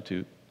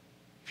substitute,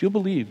 if you'll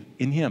believe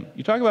in him.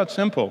 You talk about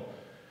simple.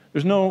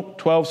 There's no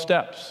 12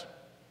 steps.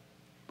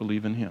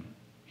 Believe in him.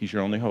 He's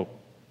your only hope.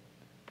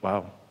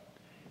 Wow.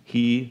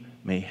 he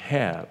may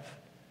have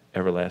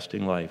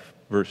everlasting life.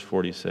 Verse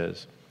 40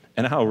 says,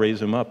 and I'll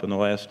raise him up in the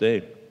last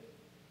day.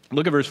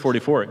 Look at verse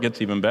 44. It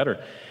gets even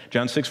better.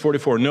 John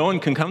 6:44. No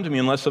one can come to me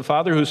unless the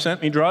Father who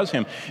sent me draws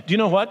him. Do you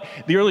know what?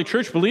 The early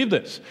church believed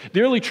this.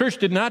 The early church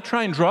did not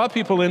try and draw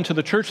people into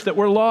the church that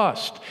were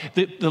lost.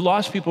 The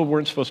lost people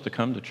weren't supposed to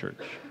come to church.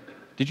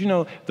 Did you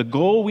know the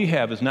goal we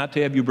have is not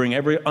to have you bring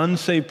every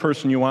unsaved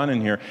person you want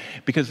in here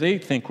because they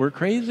think we're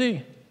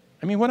crazy.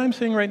 I mean, what I'm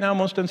saying right now,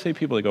 most unsaved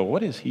people, they go,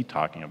 what is he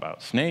talking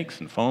about? Snakes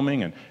and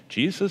foaming and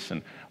Jesus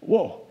and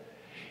whoa.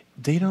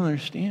 They don't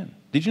understand.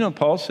 Did you know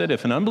Paul said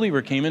if an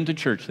unbeliever came into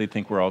church, they'd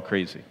think we're all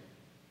crazy.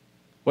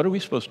 What are we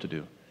supposed to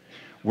do?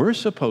 We're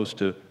supposed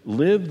to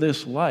live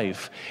this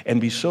life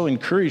and be so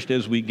encouraged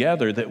as we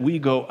gather that we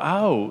go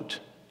out,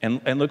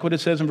 and look what it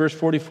says in verse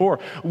 44.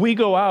 We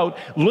go out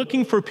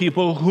looking for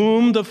people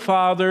whom the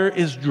Father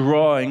is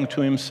drawing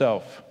to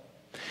himself.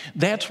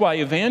 That's why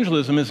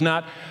evangelism is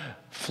not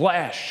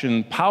flash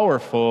and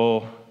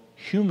powerful,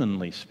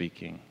 humanly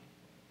speaking.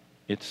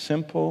 It's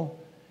simple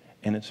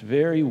and it's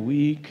very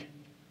weak,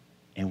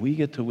 and we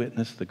get to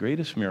witness the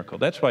greatest miracle.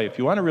 That's why if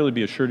you want to really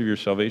be assured of your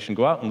salvation,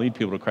 go out and lead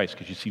people to Christ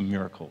because you see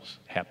miracles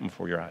happen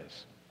before your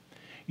eyes.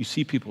 You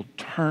see people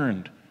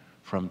turned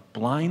from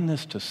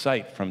blindness to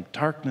sight, from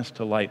darkness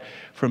to light,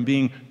 from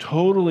being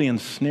totally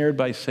ensnared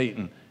by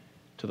Satan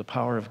to the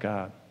power of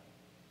God.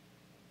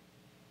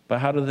 But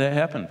how did that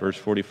happen? Verse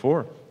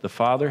 44, the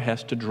Father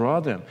has to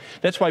draw them.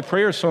 That's why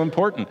prayer is so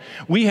important.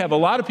 We have a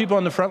lot of people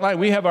on the front line.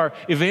 We have our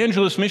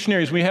evangelist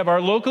missionaries. We have our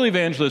local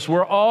evangelists.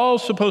 We're all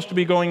supposed to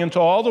be going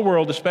into all the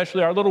world,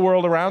 especially our little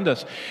world around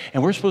us.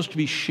 And we're supposed to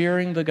be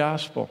sharing the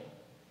gospel.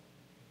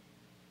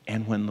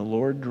 And when the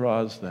Lord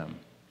draws them,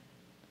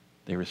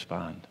 they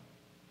respond.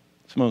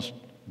 It's the most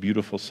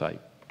beautiful sight.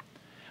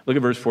 Look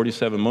at verse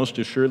 47. Most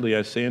assuredly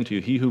I say unto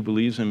you, he who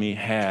believes in me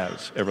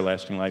has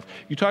everlasting life.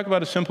 You talk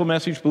about a simple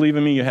message, believe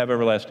in me, you have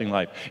everlasting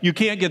life. You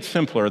can't get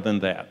simpler than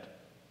that.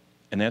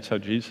 And that's how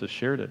Jesus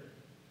shared it.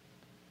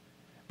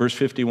 Verse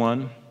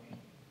 51,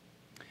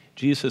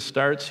 Jesus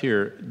starts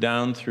here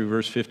down through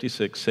verse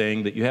 56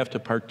 saying that you have to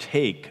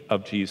partake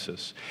of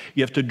Jesus.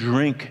 You have to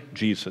drink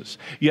Jesus.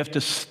 You have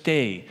to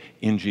stay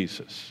in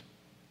Jesus.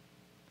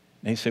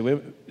 And you say,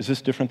 wait, is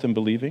this different than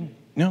believing?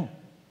 No.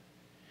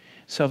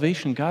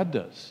 Salvation, God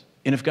does.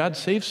 And if God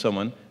saves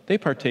someone, they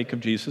partake of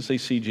Jesus, they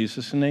see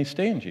Jesus, and they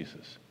stay in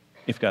Jesus,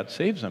 if God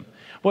saves them.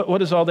 What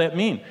does all that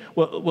mean?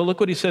 Well, look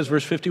what he says,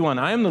 verse 51.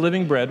 I am the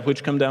living bread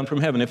which come down from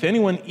heaven. If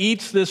anyone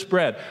eats this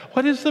bread,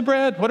 what is the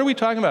bread? What are we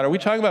talking about? Are we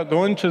talking about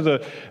going to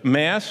the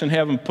Mass and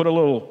have them put a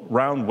little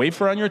round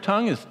wafer on your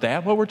tongue? Is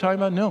that what we're talking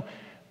about? No.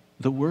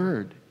 The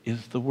Word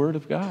is the Word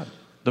of God.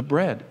 The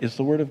bread is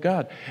the Word of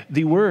God.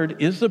 The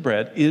Word is the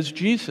bread, is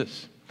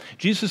Jesus.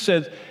 Jesus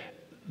said,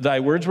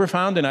 thy words were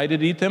found, and I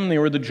did eat them, and they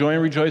were the joy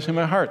and rejoicing of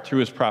my heart, through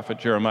his prophet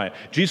Jeremiah.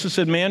 Jesus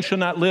said, man shall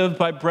not live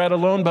by bread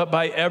alone, but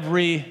by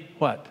every,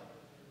 what?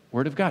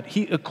 Word of God.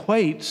 He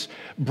equates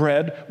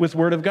bread with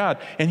Word of God.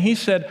 And he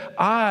said,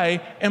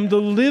 I am the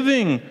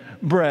living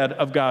bread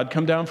of God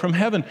come down from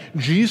heaven.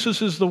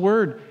 Jesus is the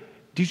Word.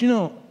 Did you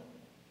know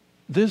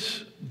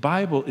this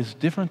Bible is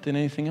different than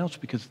anything else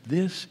because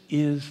this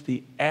is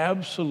the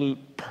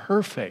absolute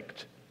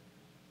perfect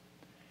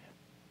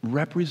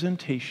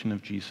representation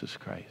of Jesus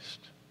Christ.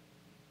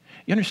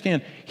 You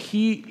understand,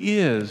 he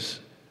is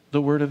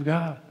the Word of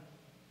God.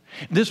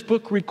 This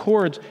book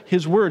records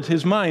his words,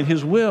 his mind,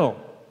 his will,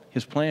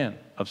 his plan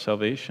of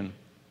salvation.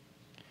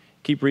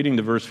 Keep reading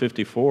to verse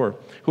 54.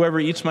 Whoever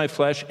eats my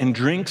flesh and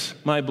drinks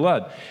my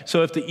blood.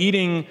 So if the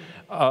eating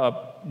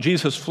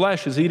Jesus'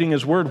 flesh is eating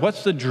his word,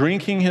 what's the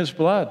drinking his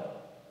blood?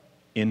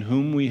 In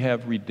whom we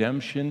have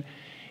redemption,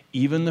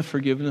 even the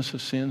forgiveness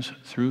of sins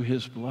through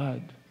his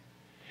blood.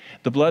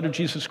 The blood of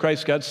Jesus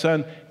Christ, God's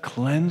Son,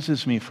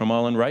 cleanses me from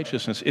all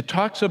unrighteousness. It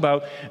talks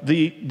about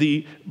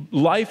the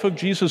life of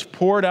Jesus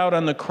poured out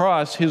on the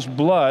cross, his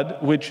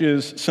blood, which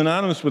is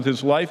synonymous with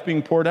his life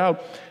being poured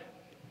out,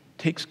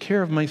 takes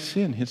care of my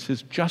sin. It's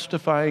his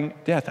justifying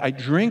death. I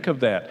drink of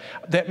that.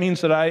 That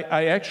means that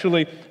I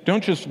actually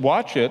don't just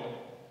watch it,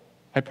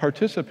 I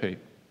participate.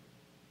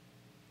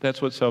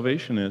 That's what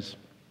salvation is.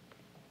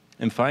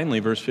 And finally,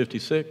 verse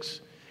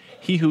 56,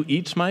 he who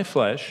eats my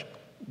flesh,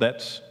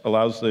 that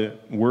allows the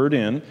word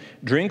in,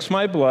 drinks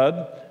my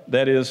blood,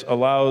 that is,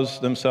 allows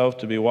themselves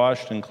to be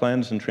washed and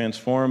cleansed and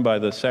transformed by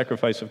the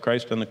sacrifice of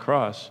Christ on the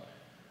cross,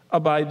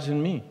 abides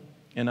in me,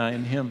 and I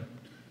in him.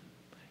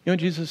 You know what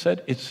Jesus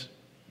said? It's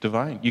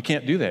divine. You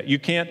can't do that. You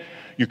can't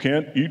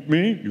eat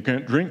me, you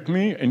can't drink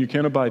me, and you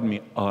can't abide in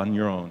me on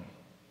your own.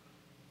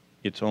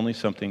 It's only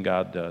something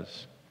God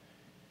does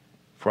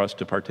for us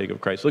to partake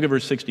of Christ. Look at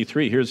verse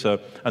 63. Here's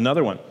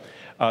another one.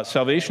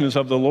 Salvation is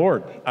of the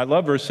Lord. I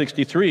love verse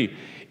 63.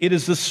 It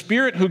is the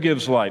Spirit who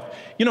gives life.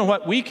 You know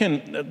what?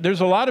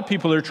 There's a lot of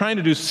people that are trying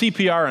to do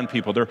CPR on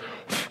people. They're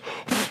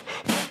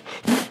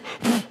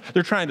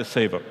trying to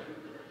save them.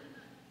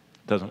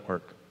 It doesn't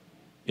work.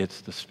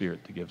 It's the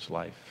Spirit that gives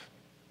life.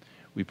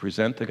 We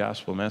present the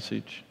gospel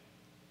message,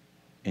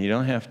 and you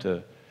don't have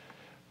to.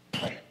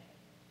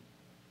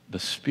 The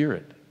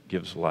Spirit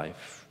gives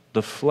life.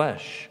 The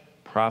flesh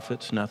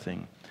profits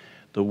nothing.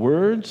 The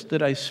words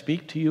that I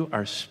speak to you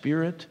are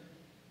spirit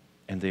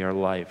and they are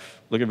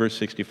life. Look at verse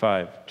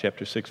 65,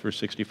 chapter 6, verse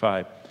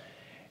 65.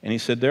 And he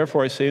said,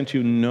 therefore I say unto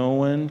you, no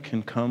one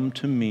can come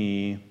to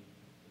me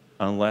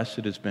unless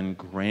it has been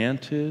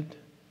granted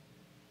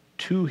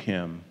to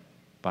him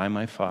by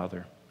my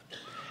Father.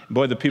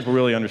 Boy, the people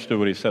really understood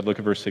what he said. Look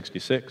at verse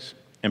 66.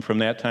 And from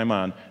that time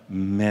on,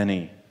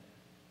 many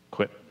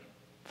quit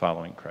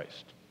following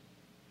Christ.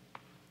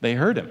 They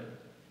heard him.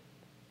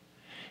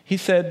 He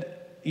said,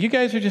 you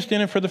guys are just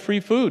in it for the free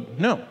food.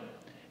 No.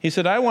 He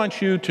said, I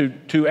want you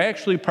to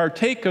actually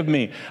partake of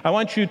me. I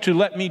want you to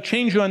let me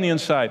change you on the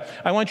inside.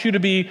 I want you to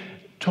be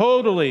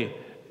totally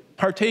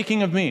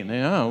partaking of me. And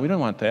they, oh, we don't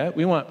want that.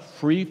 We want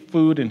free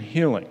food and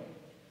healing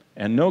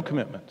and no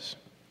commitments.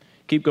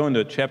 Keep going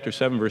to chapter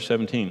 7, verse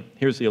 17.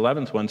 Here's the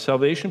 11th one.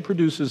 Salvation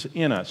produces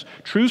in us,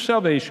 true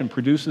salvation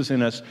produces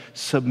in us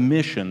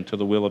submission to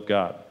the will of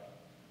God.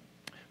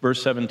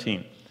 Verse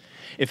 17.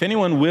 If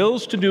anyone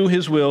wills to do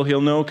his will,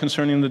 he'll know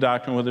concerning the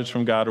doctrine whether it's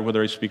from God or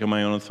whether I speak on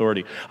my own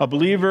authority. A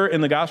believer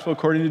in the gospel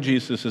according to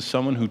Jesus is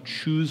someone who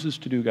chooses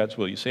to do God's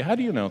will. You say, how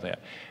do you know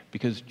that?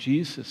 Because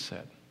Jesus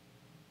said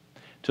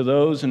to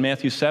those in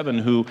Matthew 7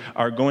 who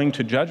are going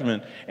to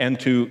judgment and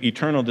to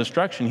eternal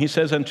destruction, he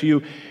says unto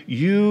you,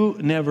 you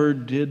never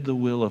did the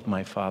will of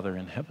my Father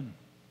in heaven.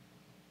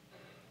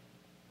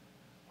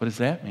 What does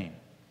that mean?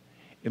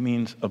 It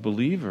means a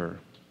believer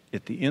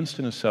at the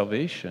instant of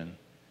salvation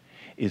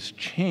is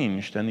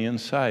changed on the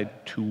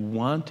inside to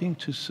wanting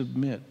to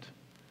submit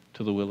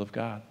to the will of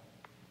God.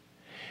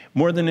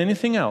 More than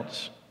anything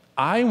else,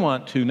 I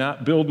want to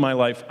not build my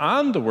life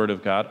on the Word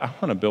of God. I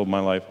want to build my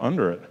life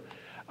under it.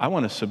 I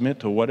want to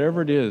submit to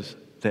whatever it is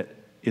that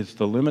is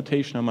the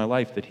limitation on my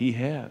life that He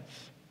has.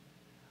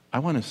 I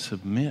want to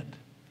submit.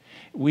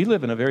 We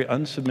live in a very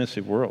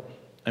unsubmissive world.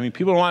 I mean,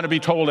 people don't want to be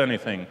told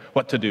anything,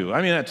 what to do.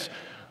 I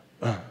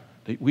mean,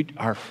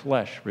 our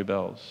flesh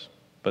rebels,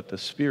 but the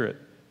Spirit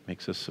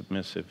makes us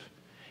submissive,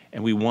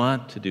 and we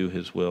want to do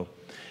His will.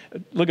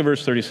 Look at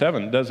verse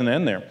 37. It doesn't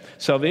end there.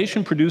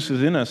 Salvation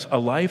produces in us a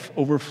life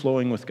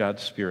overflowing with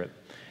God's Spirit.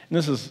 And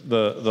this is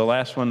the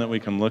last one that we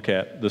can look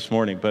at this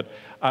morning, but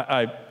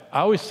I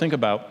always think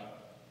about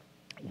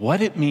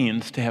what it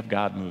means to have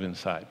God move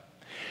inside.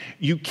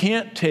 You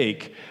can't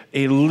take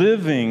a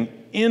living,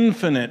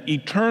 infinite,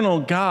 eternal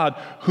God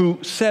who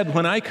said,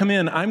 when I come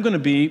in, I'm going to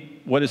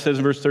be what it says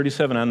in verse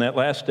 37, on that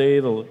last day,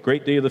 the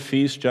great day of the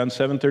feast, John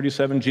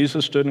 7:37,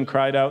 Jesus stood and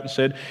cried out and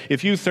said,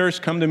 if you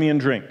thirst, come to me and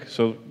drink.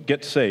 So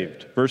get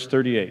saved. Verse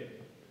 38,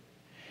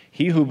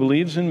 he who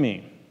believes in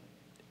me,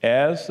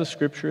 as the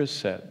scripture has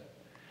said,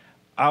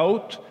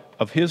 out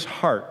of his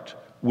heart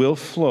will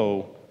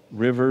flow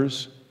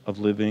rivers of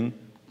living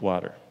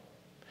water.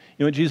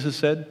 You know what Jesus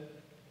said?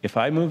 If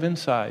I move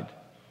inside,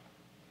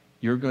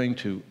 you're going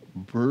to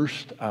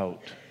burst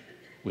out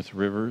with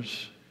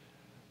rivers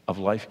of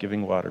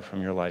life-giving water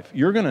from your life.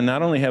 You're going to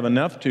not only have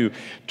enough to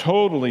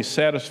totally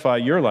satisfy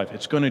your life,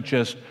 it's going to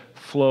just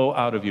flow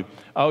out of you.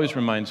 Always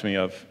reminds me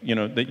of,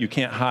 that you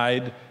can't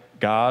hide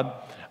God.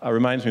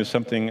 Reminds me of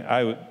something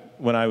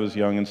when I was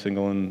young and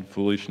single and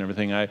foolish and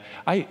everything.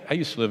 I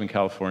used to live in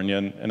California,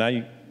 and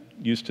I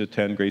used to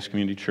attend Grace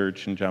Community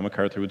Church, and John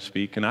MacArthur would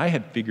speak, and I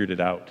had figured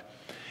it out,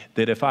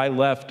 that if I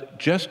left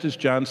just as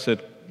John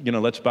said,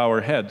 let's bow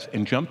our heads,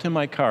 and jumped in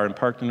my car and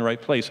parked in the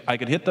right place, I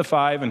could hit the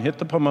 5 and hit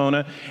the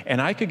Pomona,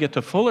 and I could get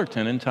to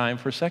Fullerton in time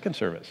for second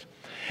service.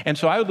 And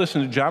so I would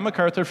listen to John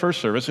MacArthur first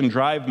service and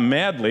drive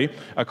madly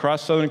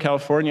across Southern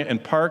California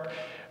and park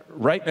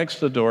right next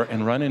to the door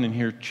and run in and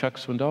hear Chuck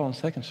Swindoll in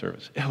second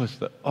service. It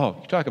was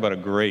you talk about a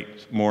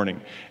great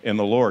morning in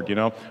the Lord,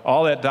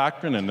 all that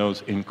doctrine and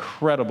those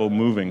incredible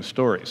moving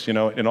stories, and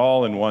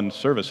all in one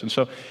service. And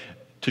so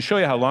to show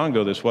you how long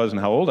ago this was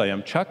and how old I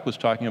am, Chuck was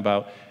talking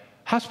about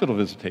hospital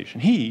visitation.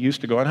 He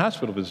used to go on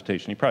hospital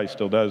visitation. He probably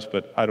still does,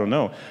 but I don't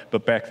know.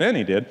 But back then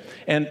he did.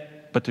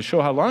 But to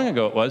show how long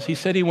ago it was, he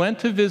said he went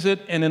to visit,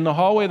 and in the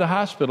hallway of the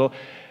hospital,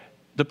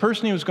 the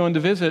person he was going to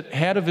visit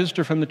had a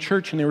visitor from the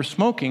church, and they were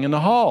smoking in the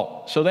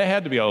hall. So that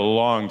had to be a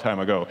long time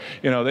ago.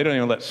 They don't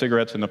even let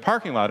cigarettes in the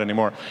parking lot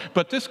anymore.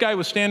 But this guy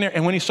was standing there,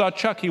 and when he saw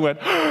Chuck, he went,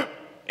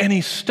 and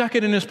he stuck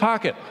it in his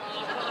pocket.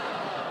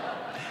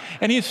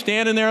 And he's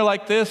standing there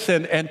like this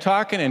and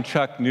talking, and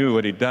Chuck knew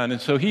what he'd done.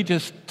 And so he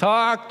just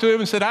talked to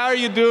him and said, how are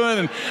you doing?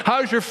 And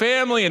how's your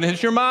family? And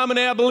is your mom in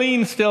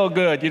Abilene still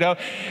good?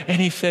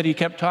 And he said he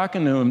kept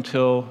talking to him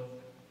till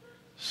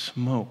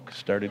smoke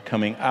started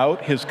coming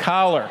out his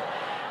collar.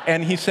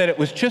 And he said it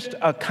was just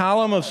a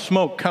column of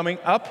smoke coming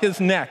up his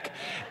neck,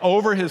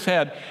 over his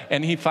head.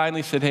 And he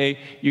finally said, hey,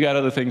 you got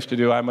other things to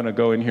do. I'm going to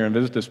go in here and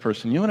visit this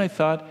person. You know what I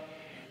thought?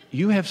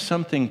 You have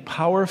something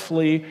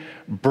powerfully,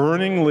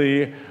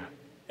 burningly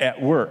at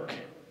work,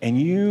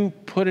 and you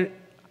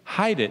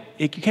hide it.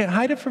 You can't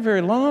hide it for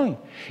very long.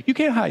 You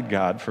can't hide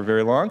God for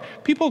very long.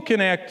 People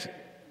can act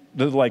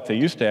like they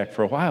used to act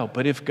for a while,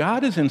 but if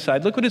God is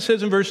inside, look what it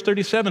says in verse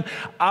 37,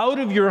 out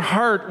of your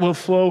heart will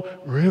flow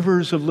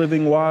rivers of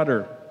living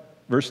water.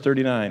 Verse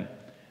 39,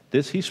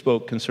 this he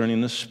spoke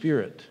concerning the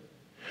Spirit,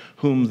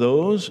 whom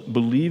those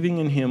believing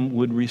in him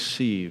would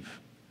receive.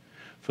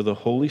 For the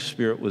Holy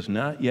Spirit was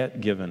not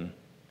yet given,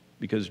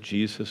 because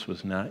Jesus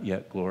was not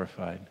yet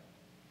glorified.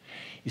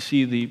 You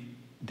see,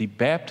 the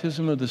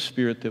baptism of the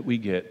Spirit that we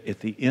get at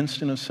the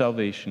instant of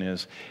salvation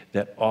is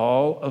that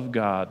all of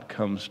God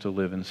comes to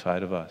live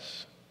inside of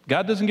us.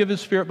 God doesn't give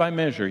his Spirit by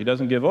measure. He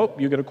doesn't give, oh,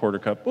 you get a quarter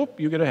cup, oh,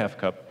 you get a half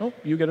cup, oh,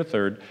 you get a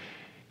third.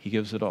 He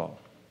gives it all.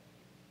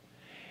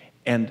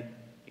 And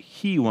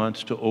he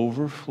wants to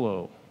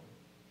overflow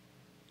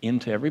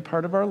into every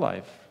part of our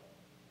life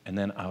and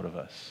then out of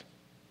us.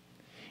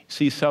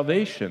 See,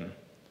 salvation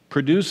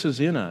produces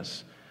in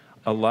us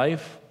a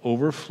life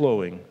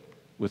overflowing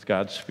with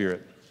God's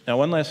Spirit. Now,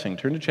 one last thing.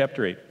 Turn to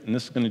chapter 8, and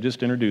this is going to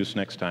just introduce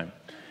next time.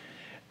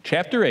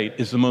 Chapter 8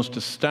 is the most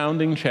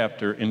astounding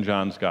chapter in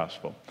John's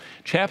Gospel.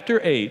 Chapter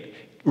 8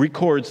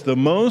 records the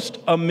most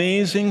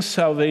amazing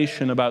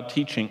salvation about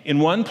teaching in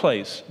one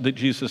place that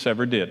Jesus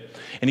ever did.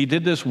 And he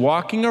did this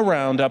walking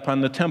around up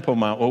on the Temple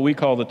Mount, what we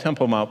call the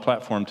Temple Mount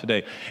platform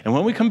today. And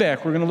when we come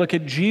back, we're going to look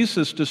at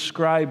Jesus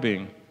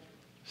describing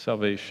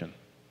salvation.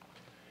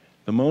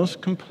 The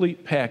most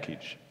complete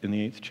package in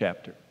the 8th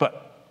chapter.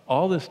 But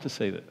all this to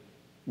say that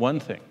one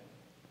thing.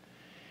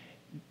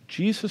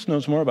 Jesus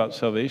knows more about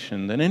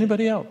salvation than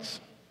anybody else.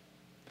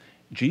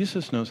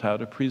 Jesus knows how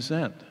to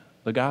present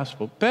the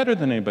gospel better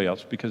than anybody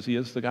else because he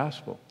is the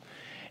gospel.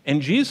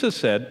 And Jesus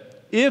said,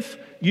 if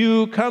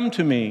you come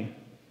to me,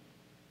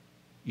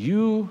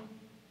 you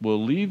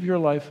will leave your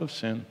life of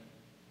sin.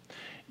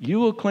 You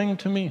will cling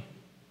to me.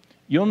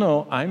 You'll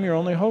know I'm your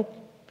only hope.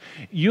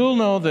 You'll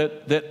know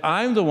that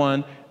I'm the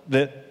one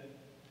that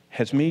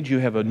has made you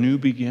have a new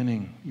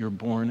beginning. You're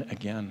born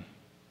again.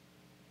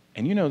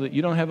 And you know that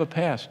you don't have a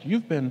past.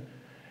 You've been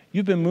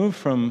moved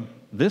from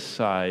this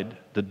side,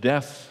 the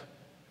death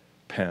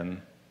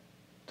pen,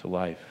 to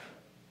life.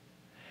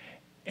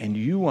 And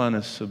you want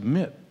to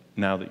submit,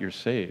 now that you're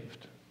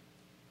saved,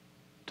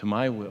 to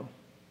my will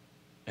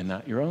and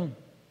not your own.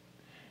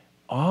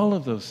 All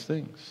of those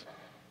things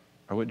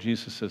are what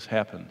Jesus says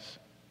happens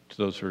to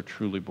those who are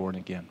truly born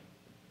again.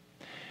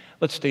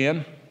 Let's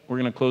stand. We're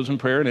going to close in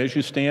prayer. And as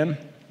you stand,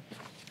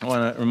 I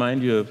want to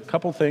remind you of a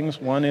couple things.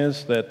 One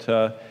is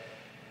that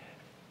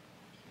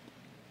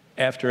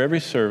after every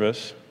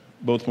service,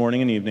 both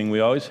morning and evening, we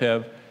always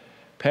have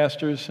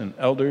pastors and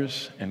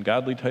elders and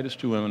godly Titus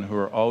II women who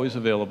are always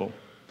available.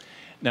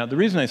 Now, the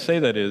reason I say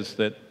that is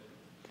that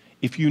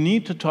if you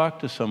need to talk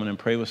to someone and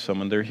pray with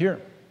someone, they're here.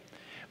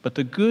 But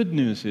the good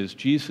news is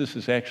Jesus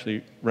is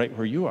actually right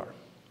where you are.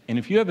 And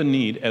if you have a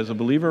need, as a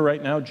believer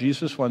right now,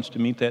 Jesus wants to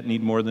meet that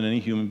need more than any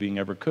human being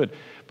ever could.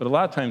 But a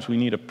lot of times we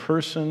need a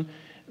person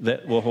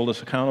that will hold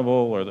us accountable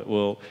or that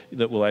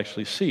will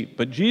actually see.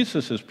 But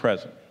Jesus is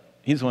present.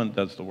 He's the one that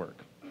does the work.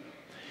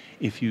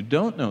 If you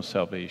don't know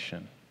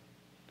salvation,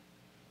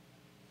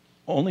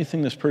 only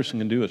thing this person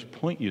can do is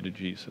point you to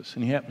Jesus,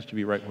 and he happens to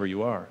be right where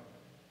you are.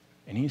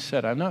 And he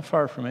said, I'm not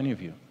far from any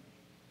of you.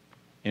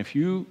 And if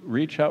you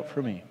reach out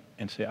for me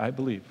and say, I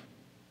believe,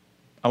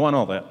 I want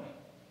all that.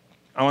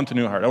 I want the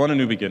new heart. I want a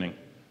new beginning.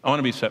 I want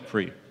to be set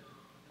free.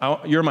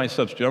 You're my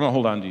substitute. I'm going to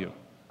hold on to you.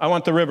 I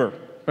want the river.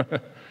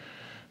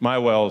 My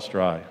well's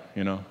dry,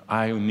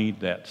 I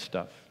need that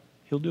stuff.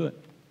 He'll do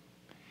it.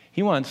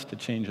 He wants to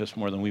change us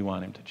more than we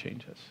want him to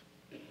change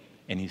us.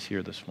 And he's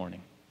here this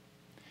morning.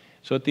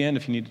 So at the end,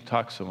 if you need to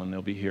talk to someone,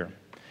 they'll be here.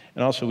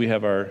 And also we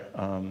have our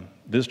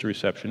visitor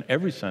reception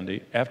every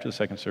Sunday after the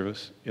second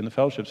service in the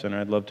Fellowship Center.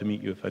 I'd love to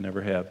meet you if I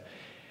never have.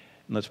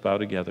 And let's bow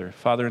together.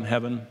 Father in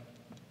heaven,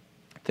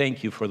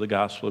 thank you for the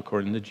gospel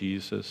according to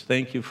Jesus.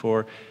 Thank you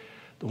for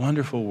the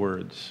wonderful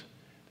words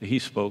that he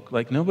spoke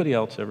like nobody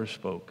else ever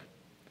spoke.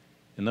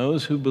 And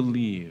those who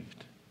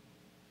believed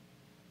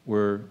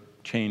were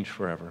changed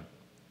forever.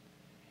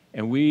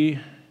 And we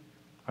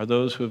are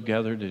those who have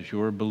gathered as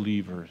your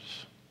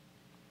believers.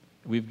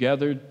 We've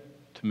gathered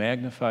to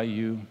magnify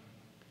you,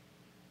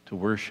 to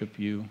worship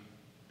you,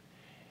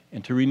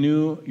 and to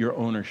renew your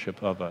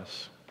ownership of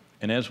us.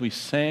 And as we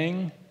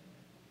sang,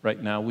 right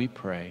now we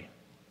pray,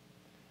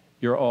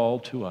 you're all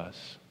to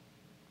us.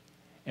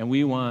 And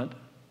we want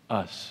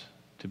us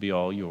to be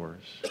all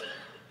yours.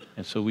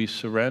 And so we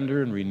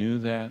surrender and renew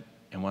that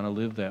and want to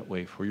live that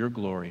way for your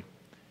glory.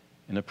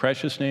 In the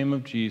precious name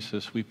of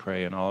Jesus, we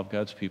pray, and all of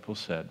God's people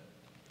said,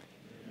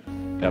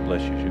 God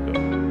bless you as you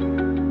go.